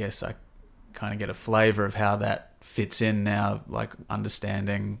of, I guess, I kind of get a flavour of how that fits in now, like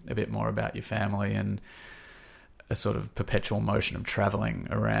understanding a bit more about your family and a sort of perpetual motion of travelling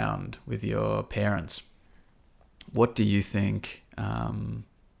around with your parents. What do you think?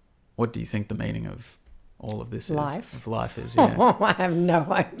 What do you think the meaning of all of this life? Of life is? I have no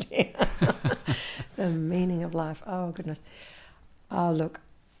idea. The meaning of life. Oh goodness. Oh look,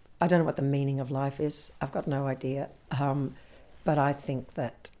 I don't know what the meaning of life is. I've got no idea. But I think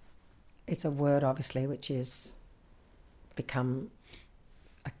that it's a word, obviously, which is become,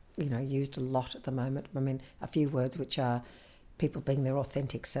 used a lot at the moment. I mean, a few words which are people being their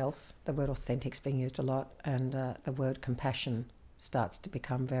authentic self. The word authentic's being used a lot, and the word compassion starts to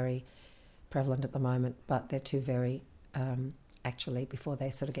become very prevalent at the moment. But they're two very, actually, before they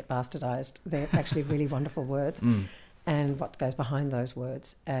sort of get bastardized, they're actually really wonderful words. And what goes behind those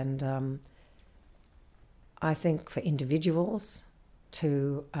words. And I think for individuals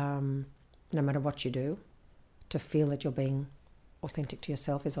to, no matter what you do, to feel that you're being authentic to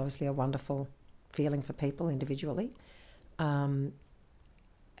yourself is obviously a wonderful feeling for people individually. And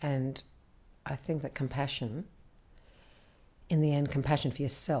I think that compassion, in the end, compassion for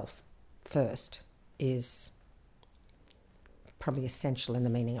yourself first is probably essential in the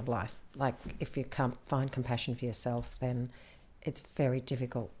meaning of life. Like, if you can't find compassion for yourself, then it's very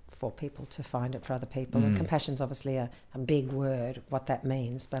difficult for people to find it for other people. And compassion's obviously a big word, what that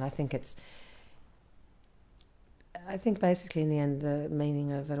means, but I think basically in the end the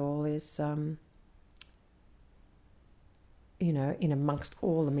meaning of it all is, in amongst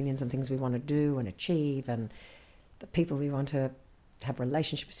all the millions of things we want to do and achieve and the people we want to have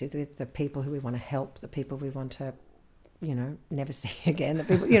relationships with, the people who we want to help, the people we want to, never see again, the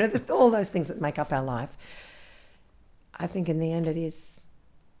people, all those things that make up our life. I think in the end it is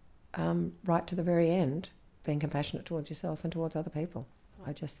right to the very end, being compassionate towards yourself and towards other people.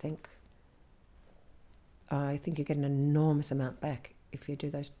 I think you get an enormous amount back if you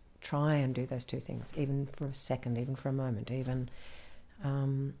try and do those two things, even for a second, even for a moment,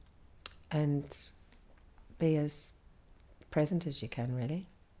 and be as present as you can, really.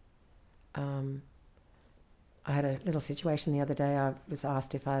 I had a little situation the other day. I was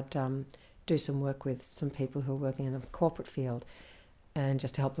asked if I'd do some work with some people who are working in the corporate field and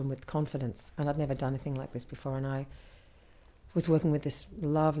just to help them with confidence. And I'd never done anything like this before, and I was working with this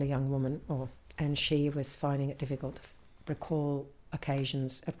lovely young woman, and she was finding it difficult to recall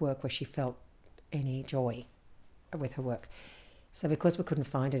occasions at work where she felt any joy with her work. So because we couldn't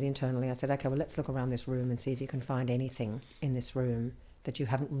find it internally, I said, okay, well, let's look around this room and see if you can find anything in this room that you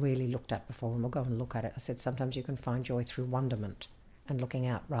haven't really looked at before, and we'll go and look at it. I said, sometimes you can find joy through wonderment and looking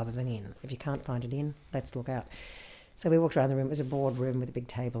out rather than in. If you can't find it in, let's look out. So we walked around the room. It was a board room with a big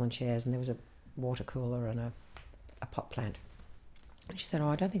table and chairs, and there was a water cooler and a pot plant. And she said,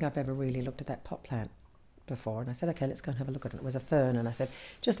 I don't think I've ever really looked at that pot plant before. And I said, okay, let's go and have a look at it. It was a fern, and I said,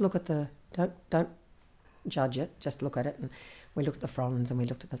 just look at don't judge it, just look at it. And we looked at the fronds and we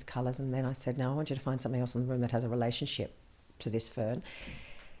looked at the colours, and then I said, now I want you to find something else in the room that has a relationship to this fern.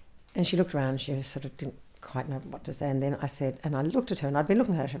 And she looked around and she sort of didn't quite know what to say. And then I said, and I looked at her, and I'd been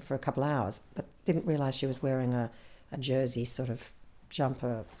looking at her for a couple of hours, but didn't realise she was wearing a jersey sort of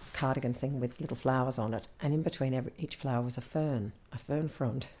jumper cardigan thing with little flowers on it, and in between each flower was a fern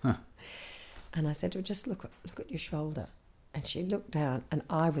frond. Huh. And I said to her, just look at your shoulder. And she looked down, and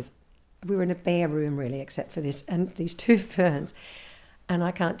we were in a bare room really, except for this and these two ferns, and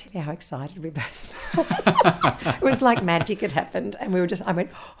I can't tell you how excited we both were. It was like magic had happened, and I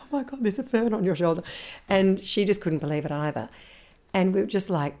went, oh my God, there's a fern on your shoulder. And she just couldn't believe it either. And we were just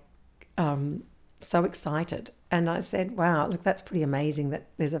like so excited. And I said, wow, look, that's pretty amazing that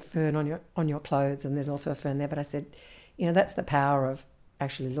there's a fern on your clothes, and there's also a fern there. But I said, that's the power of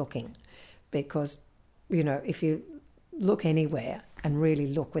actually looking, because, if you look anywhere and really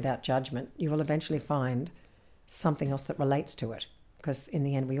look without judgment, you will eventually find something else that relates to it. Because in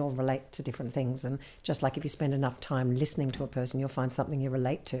the end, we all relate to different things. And just like if you spend enough time listening to a person, you'll find something you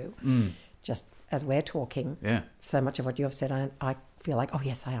relate to. Just as we're talking, so much of what you've said, I feel like, oh,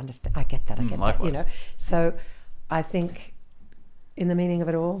 yes, I understand. I get that. I get likewise. that, So I think in the meaning of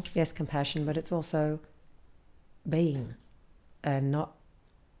it all, yes, compassion, but it's also being, and not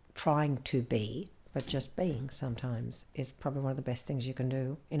trying to be, but just being sometimes is probably one of the best things you can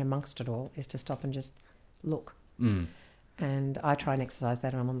do in amongst it all, is to stop and just look. And I try and exercise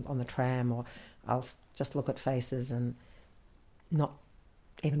that when I'm on the tram, or I'll just look at faces and not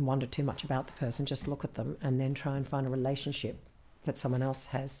even wonder too much about the person, just look at them and then try and find a relationship that someone else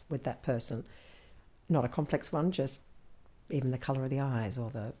has with that person. Not a complex one, just even the colour of the eyes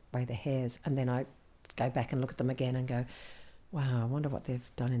or the way the hair's. And then I go back and look at them again and go, wow, I wonder what they've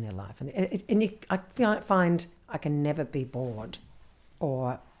done in their life. I find I can never be bored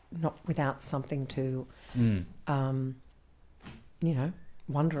or not without something to,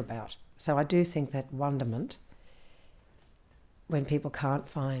 wonder about. So I do think that wonderment, when people can't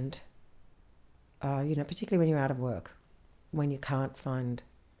find, particularly when you're out of work, when you can't find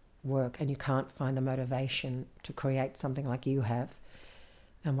work and you can't find the motivation to create something like you have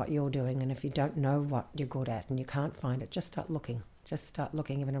and what you're doing, and if you don't know what you're good at and you can't find it, just start looking. Just start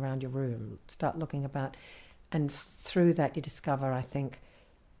looking even around your room. Start looking about, and through that you discover, I think,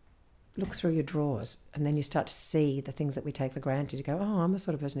 look through your drawers, and then you start to see the things that we take for granted. You go, oh, I'm the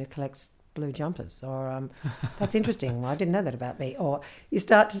sort of person who collects blue jumpers, or that's interesting. Well, I didn't know that about me. Or you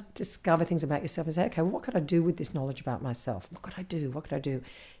start to discover things about yourself and say, okay, well, what could I do with this knowledge about myself? What could I do? What could I do?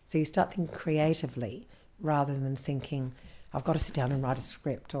 So you start thinking creatively rather than thinking, I've got to sit down and write a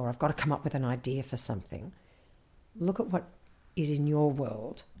script, or I've got to come up with an idea for something. Look at what is in your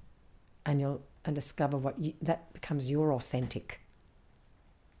world, and discover that becomes your authentic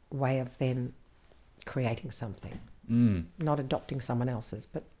way of then creating something. Not adopting someone else's,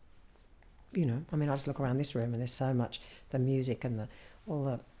 but I just look around this room and there's so much, the music and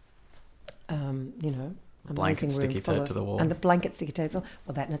all the blanket sticky tape to the wall, and the blanket sticky tape. Well,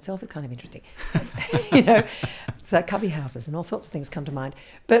 that in itself is kind of interesting. So cubby houses and all sorts of things come to mind.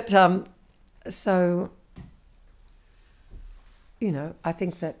 But I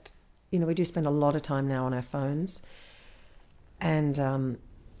think that we do spend a lot of time now on our phones, and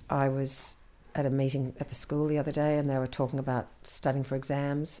I was at a meeting at the school the other day, and they were talking about studying for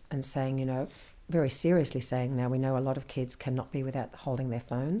exams and saying, very seriously saying now we know a lot of kids cannot be without holding their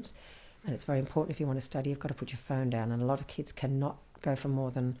phones, and it's very important if you want to study, you've got to put your phone down, and a lot of kids cannot go for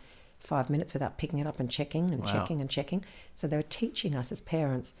more than 5 minutes without picking it up and checking and checking and checking. So they were teaching us as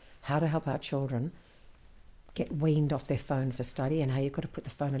parents how to help our children get weaned off their phone for study, and how you've got to put the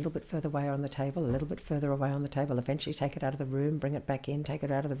phone a little bit further away on the table, a little bit further away on the table, eventually take it out of the room, bring it back in, take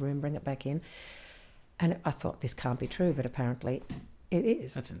it out of the room, bring it back in. And I thought this can't be true, but apparently it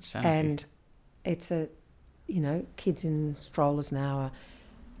is. That's insanity. And it's kids in strollers now are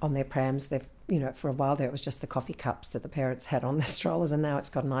on their prams. They've, for a while there it was just the coffee cups that the parents had on their strollers, and now it's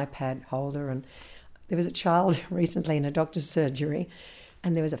got an iPad holder. And there was a child recently in a doctor's surgery,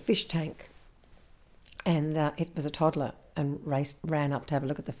 and there was a fish tank, and it was a toddler, and ran up to have a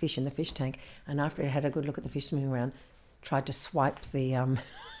look at the fish in the fish tank, and after it had a good look at the fish swimming around, tried to swipe the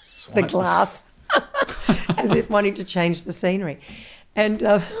glass as if wanting to change the scenery, and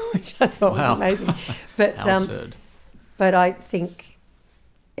which I thought was amazing. But how absurd. But I think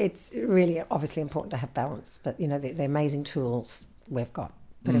it's really obviously important to have balance. But the amazing tools we've got.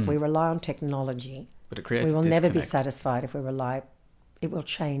 But if we rely on technology, but it creates we will disconnect. never be satisfied if we rely. It will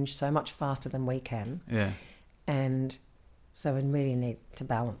change so much faster than we can. Yeah. And so we really need to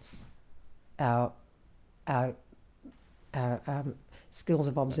balance our skills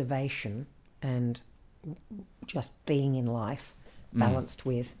of observation and just being in life, balanced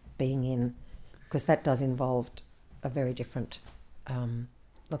with being in, because that does involve a very different,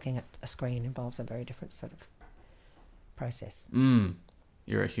 looking at a screen involves a very different sort of process.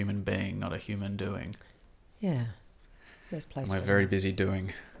 You're a human being, not a human doing. Yeah. There's places. We're very busy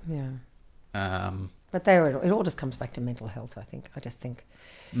doing. Yeah. But it all just comes back to mental health, I think. I just think.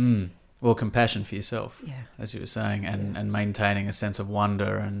 Well, compassion for yourself, yeah, as you were saying, and maintaining a sense of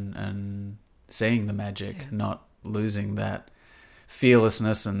wonder and seeing the magic, not losing that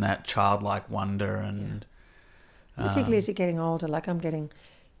fearlessness and that childlike wonder. And particularly as you're getting older, like I'm getting,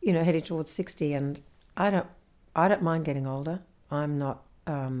 heading towards 60, and I don't mind getting older. I'm not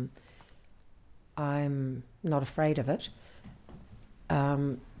afraid of it.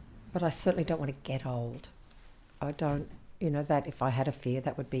 But I certainly don't want to get old. I don't, that if I had a fear,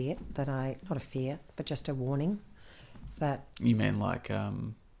 that would be it. Not a fear, but just a warning that... You mean like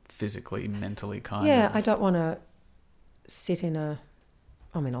physically, mentally kind of? Yeah, I don't want to sit I'll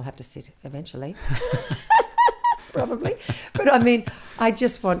have to sit eventually. Probably. But I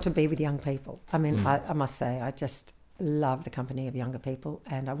just want to be with young people. I must say, I just love the company of younger people,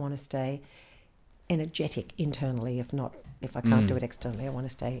 and I want to stay energetic internally. If I can't do it externally, I want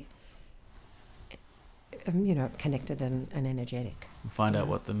to stay connected and energetic. Find out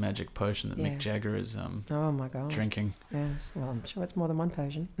what the magic potion that Mick Jagger is oh my God. drinking. Yes, well, I'm sure it's more than one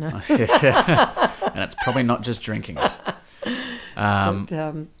potion. No. And it's probably not just drinking it.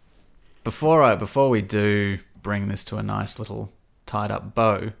 Before we do bring this to a nice little tied up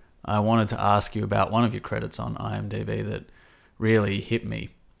bow, I wanted to ask you about one of your credits on IMDb that really hit me,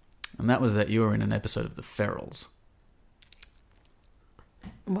 and that was that you were in an episode of The Ferals.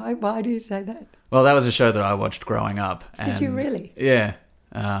 Why do you say that? Well, that was a show that I watched growing up. And did you really? Yeah.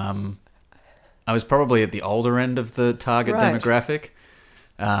 I was probably at the older end of the target demographic,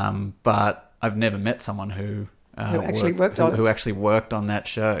 but I've never met someone who actually worked on that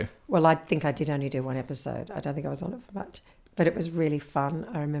show. Well, I think I did only do one episode. I don't think I was on it for much, but it was really fun.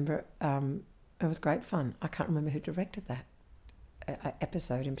 I remember it was great fun. I can't remember who directed that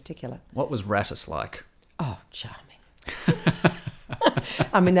episode in particular. What was Rattus like? Oh, charming.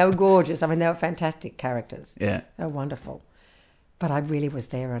 They were gorgeous. They were fantastic characters. Yeah. They were wonderful. But I really was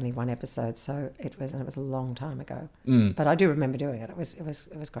there only one episode, so it was a long time ago. But I do remember doing it. It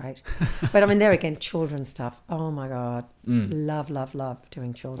was great. But there again, children's stuff. Oh my God, love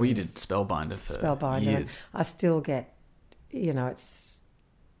doing children's. Well, you did Spellbinder for years. I still get, it's,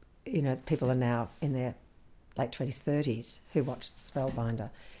 people are now in their late 20s, 30s who watched Spellbinder,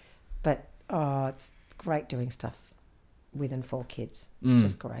 but it's great doing stuff with and for kids.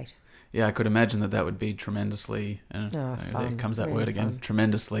 Just great. Yeah, I could imagine that would be tremendously, fun, there comes that really word again, fun.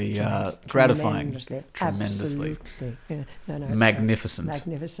 tremendously gratifying. Tremendously. Absolutely. Yeah. No, magnificent.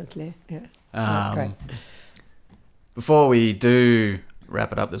 Magnificently, yes. That's great. Before we do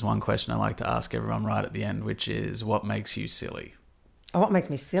wrap it up, there's one question I like to ask everyone right at the end, which is, what makes you silly? Oh, what makes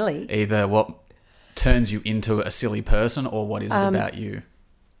me silly? Either what turns you into a silly person, or what is it about you?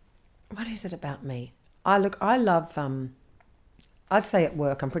 What is it about me? I love... I'd say at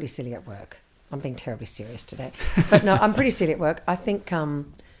work, I'm pretty silly at work. I'm being terribly serious today. But no, I'm pretty silly at work. I think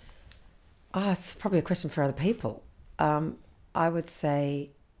it's probably a question for other people. I would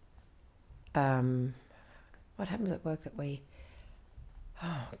say, what happens at work that we...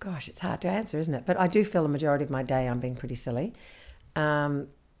 Oh, gosh, it's hard to answer, isn't it? But I do feel the majority of my day I'm being pretty silly.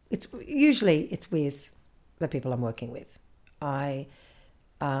 It's with the people I'm working with. I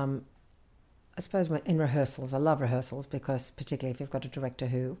suppose in rehearsals, I love rehearsals because particularly if you've got a director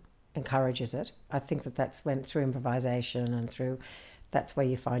who encourages it, I think that's when through improvisation and that's where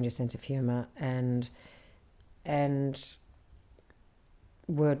you find your sense of humour and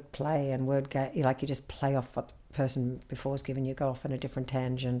wordplay and word game. You just play off what the person before has given you, go off on a different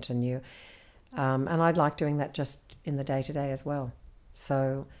tangent, and and I like doing that just in the day to day as well.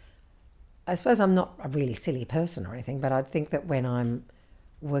 So I suppose I'm not a really silly person or anything, but I think that when I'm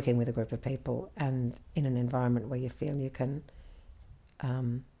working with a group of people and in an environment where you feel you can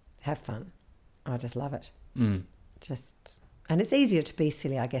have fun, I just love it. And it's easier to be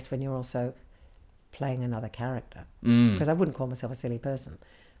silly, I guess, when you're also playing another character, because I wouldn't call myself a silly person,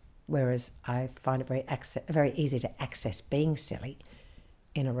 whereas I find it very easy to access being silly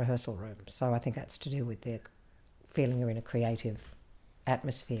in a rehearsal room. So I think that's to do with the feeling you're in a creative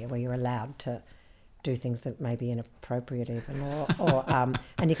atmosphere where you're allowed to do things that may be inappropriate even, or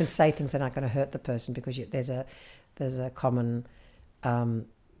and you can say things that aren't going to hurt the person because there's a common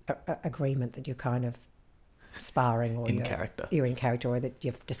agreement that you're kind of sparring, or you're in character, or that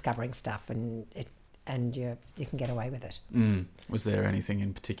you're discovering stuff, and you can get away with it. Was there anything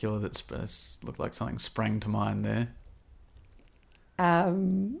in particular that looked like something sprang to mind there? Not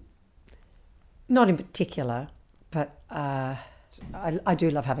in particular, but I do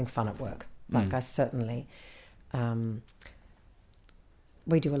love having fun at work. Like I certainly,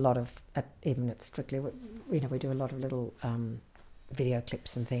 we do a lot of, even at Strictly, we do a lot of little video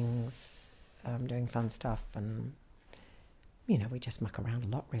clips and things, doing fun stuff, and we just muck around a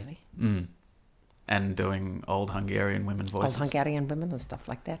lot, really. And doing old Hungarian women voices. Old Hungarian women and stuff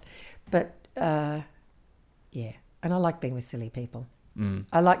like that. But yeah, and I like being with silly people.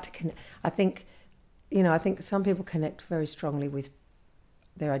 I like to connect. I think some people connect very strongly with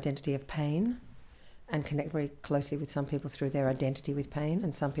their identity of pain, and connect very closely with some people through their identity with pain,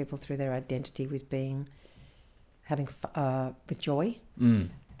 and some people through their identity with with joy.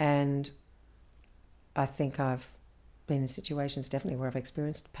 And I think I've been in situations definitely where I've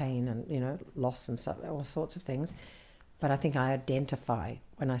experienced pain and loss and stuff, all sorts of things. But I think I identify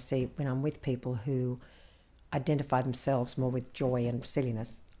when I'm with people who identify themselves more with joy and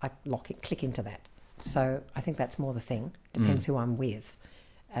silliness. I click into that. So I think that's more the thing. Depends who I'm with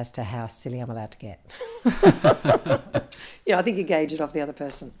as to how silly I'm allowed to get. I think you gauge it off the other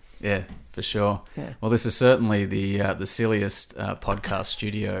person. Yeah, for sure. Yeah. Well, this is certainly the silliest podcast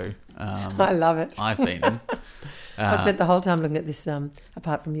studio I love it. I've been in. I spent the whole time looking at this,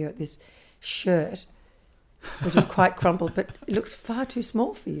 apart from you, at this shirt, which is quite crumpled, but it looks far too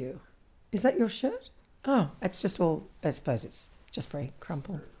small for you. Is that your shirt? Oh, it's just all, I suppose it's just very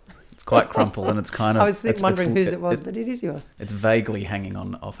crumpled. It's quite crumpled, and it's kind of... I was wondering whose it was, but it is yours. It's vaguely hanging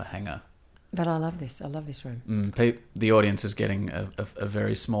off a hanger. But I love this. I love this room. The audience is getting a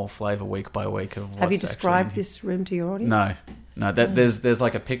very small flavour week by week of what's Have you described this room to your audience? No. There's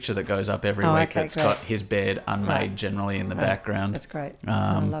like a picture that goes up every week that's great. got his bed unmade generally in the background. That's great.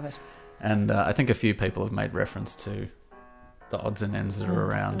 I love it. And I think a few people have made reference to the odds and ends that are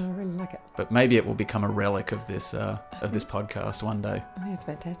around. I really like it. But maybe it will become a relic of this podcast one day. I think it's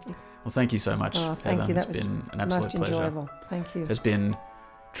fantastic. Well, thank you so much, thank you. It's been an absolute most pleasure. Enjoyable. Thank you. It's been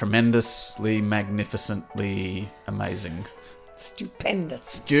tremendously, magnificently amazing. Stupendous.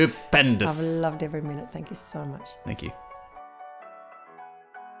 Stupendous. I've loved every minute. Thank you so much. Thank you.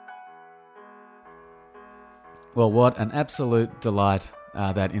 Well, what an absolute delight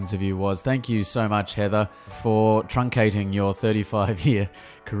that interview was. Thank you so much, Heather, for truncating your 35-year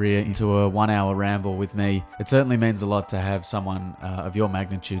career into a 1-hour ramble with me. It certainly means a lot to have someone of your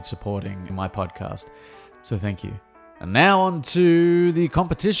magnitude supporting my podcast. So thank you. And now on to the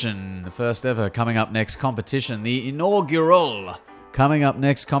competition. The first ever Coming Up Next competition. The inaugural Coming Up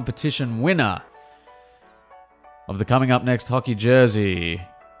Next competition winner of the Coming Up Next hockey jersey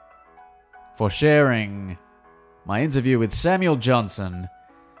for sharing my interview with Samuel Johnson.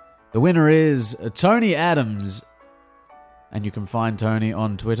 The winner is Tony Adams. And you can find Tony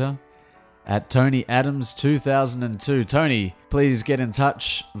on Twitter at TonyAdams2002. Tony, please get in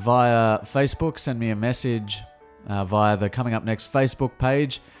touch via Facebook. Send me a message via the Coming Up Next Facebook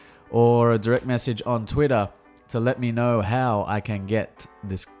page or a direct message on Twitter to let me know how I can get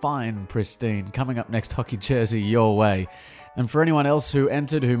this fine, pristine Coming Up Next hockey jersey your way. And for anyone else who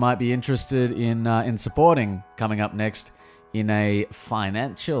entered who might be interested in supporting Coming Up Next in a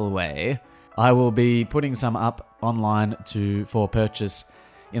financial way, I will be putting some up online for purchase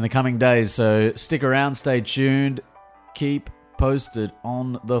in the coming days. So stick around, stay tuned, keep posted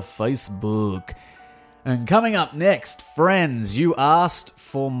on the Facebook. And coming up next, friends, you asked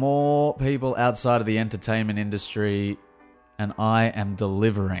for more people outside of the entertainment industry, and I am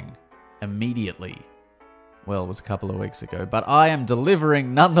delivering immediately. Well, it was a couple of weeks ago, but I am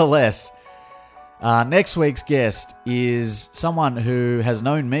delivering nonetheless. Next week's guest is someone who has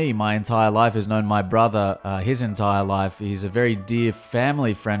known me my entire life, has known my brother his entire life. He's a very dear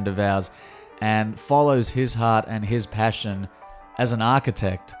family friend of ours and follows his heart and his passion as an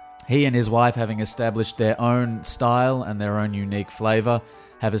architect. He and his wife, having established their own style and their own unique flavour,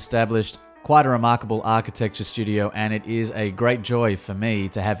 have established quite a remarkable architecture studio, and it is a great joy for me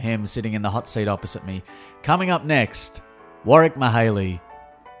to have him sitting in the hot seat opposite me. Coming up next, Warwick Mahaley.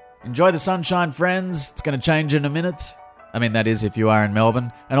 Enjoy the sunshine, friends. It's going to change in a minute. I mean, that is if you are in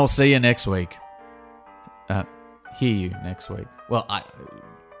Melbourne. And I'll see you next week. Hear you next week. Well,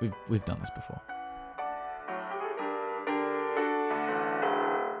 we've done this before.